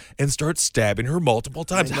perpetrator, and starts stabbing her multiple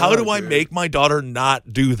times? How do I make my daughter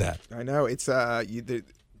not do that? I know. It's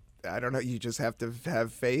I don't know. You just have to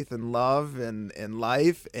have faith and love and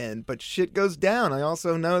life, but shit goes down. I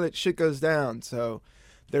also know that shit goes down. So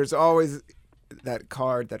there's always that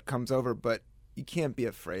card that comes over, but you can't be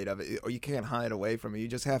afraid of it, or you can't hide away from it. You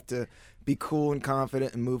just have to be cool and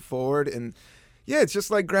confident and move forward. And yeah, it's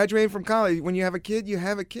just like graduating from college. When you have a kid,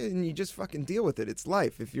 and you just fucking deal with it. It's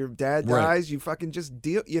life. If your dad dies, you fucking just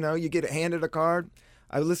deal. You get handed a card.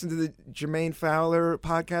 I listened to the Jermaine Fowler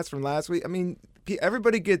podcast from last week. I mean,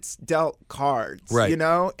 everybody gets dealt cards,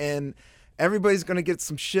 and everybody's going to get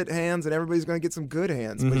some shit hands and everybody's going to get some good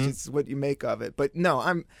hands, which is what you make of it. But no,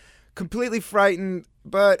 I'm completely frightened.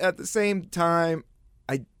 But at the same time,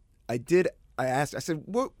 I asked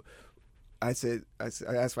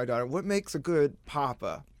my daughter, what makes a good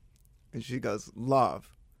papa? And she goes,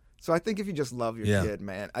 love. So I think if you just love your kid,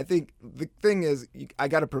 man, I think the thing is I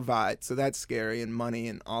got to provide. So that's scary, and money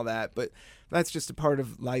and all that. But that's just a part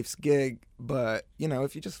of life's gig. But,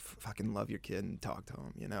 if you just fucking love your kid and talk to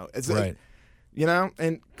him, it's right.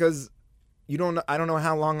 And because I don't know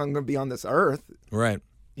how long I'm going to be on this earth. Right.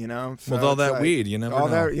 So with all that weed, you never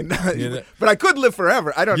know. But I could live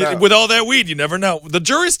forever. I don't know. With all that weed, you never know. The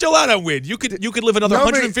jury's still out on weed. You could live another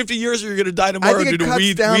 150 years, or you're going to die tomorrow due to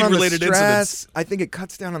weed-related incidents. I think it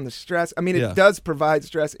cuts down on the stress. I mean, it does provide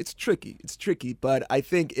stress. It's tricky, but I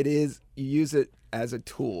think it is. You use it as a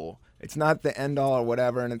tool. It's not the end all or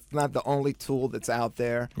whatever, and it's not the only tool that's out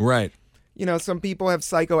there. Right. Some people have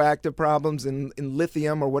psychoactive problems, and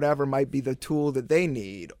lithium or whatever might be the tool that they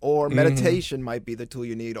need, or meditation might be the tool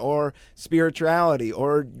you need, or spirituality,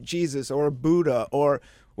 or Jesus, or Buddha, or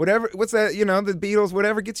whatever. What's that? The Beatles,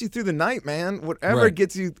 whatever gets you through the night, man. Whatever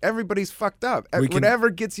gets you, everybody's fucked up. Whatever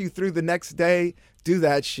gets you through the next day, do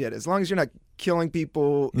that shit. As long as you're not killing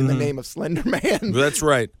people in the name of Slender Man. That's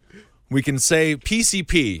right. We can say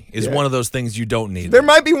PCP is one of those things you don't need. There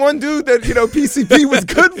might be one dude that, PCP was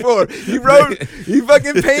good for. He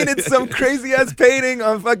fucking painted some crazy ass painting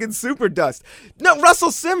on fucking super dust. No,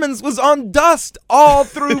 Russell Simmons was on dust all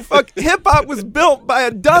through hip hop was built by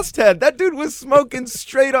a dust head. That dude was smoking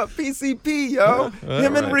straight up PCP, yo.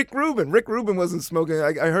 Him and Rick Rubin. Rick Rubin wasn't smoking.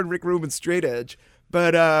 I heard Rick Rubin straight edge.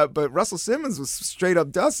 But Russell Simmons was straight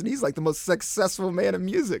up dust, and he's like the most successful man in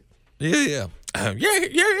music. Yeah.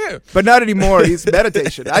 But not anymore. He's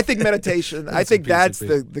meditation. I think meditation. I think that's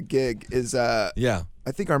the gig. Is I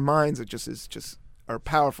think our minds are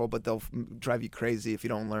powerful, but they'll drive you crazy if you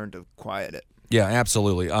don't learn to quiet it. Yeah,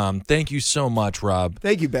 absolutely. Thank you so much, Rob.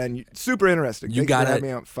 Thank you, Ben. Super interesting. Thanks for having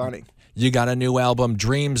me on. Funny. You got a new album,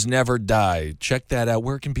 Dreams Never Die. Check that out.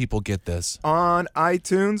 Where can people get this? On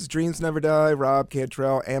iTunes, Dreams Never Die, Rob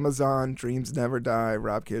Cantrell. Amazon, Dreams Never Die,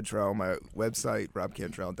 Rob Cantrell. My website,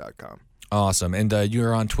 robcantrell.com. Awesome. And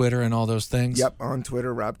you're on Twitter and all those things? Yep, on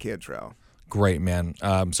Twitter, Rob Cantrell. Great, man.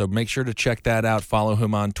 So make sure to check that out. Follow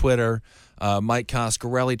him on Twitter. Mike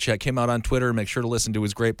Coscarelli, check him out on Twitter. Make sure to listen to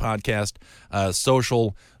his great podcast,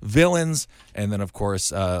 Social Villains. And then, of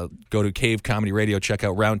course, go to Cave Comedy Radio. Check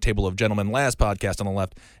out Roundtable of Gentlemen, last podcast on the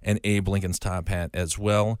left, and Abe Lincoln's Top Hat as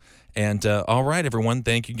well. And all right, everyone,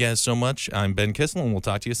 thank you guys so much. I'm Ben Kissel, and we'll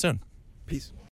talk to you soon. Peace.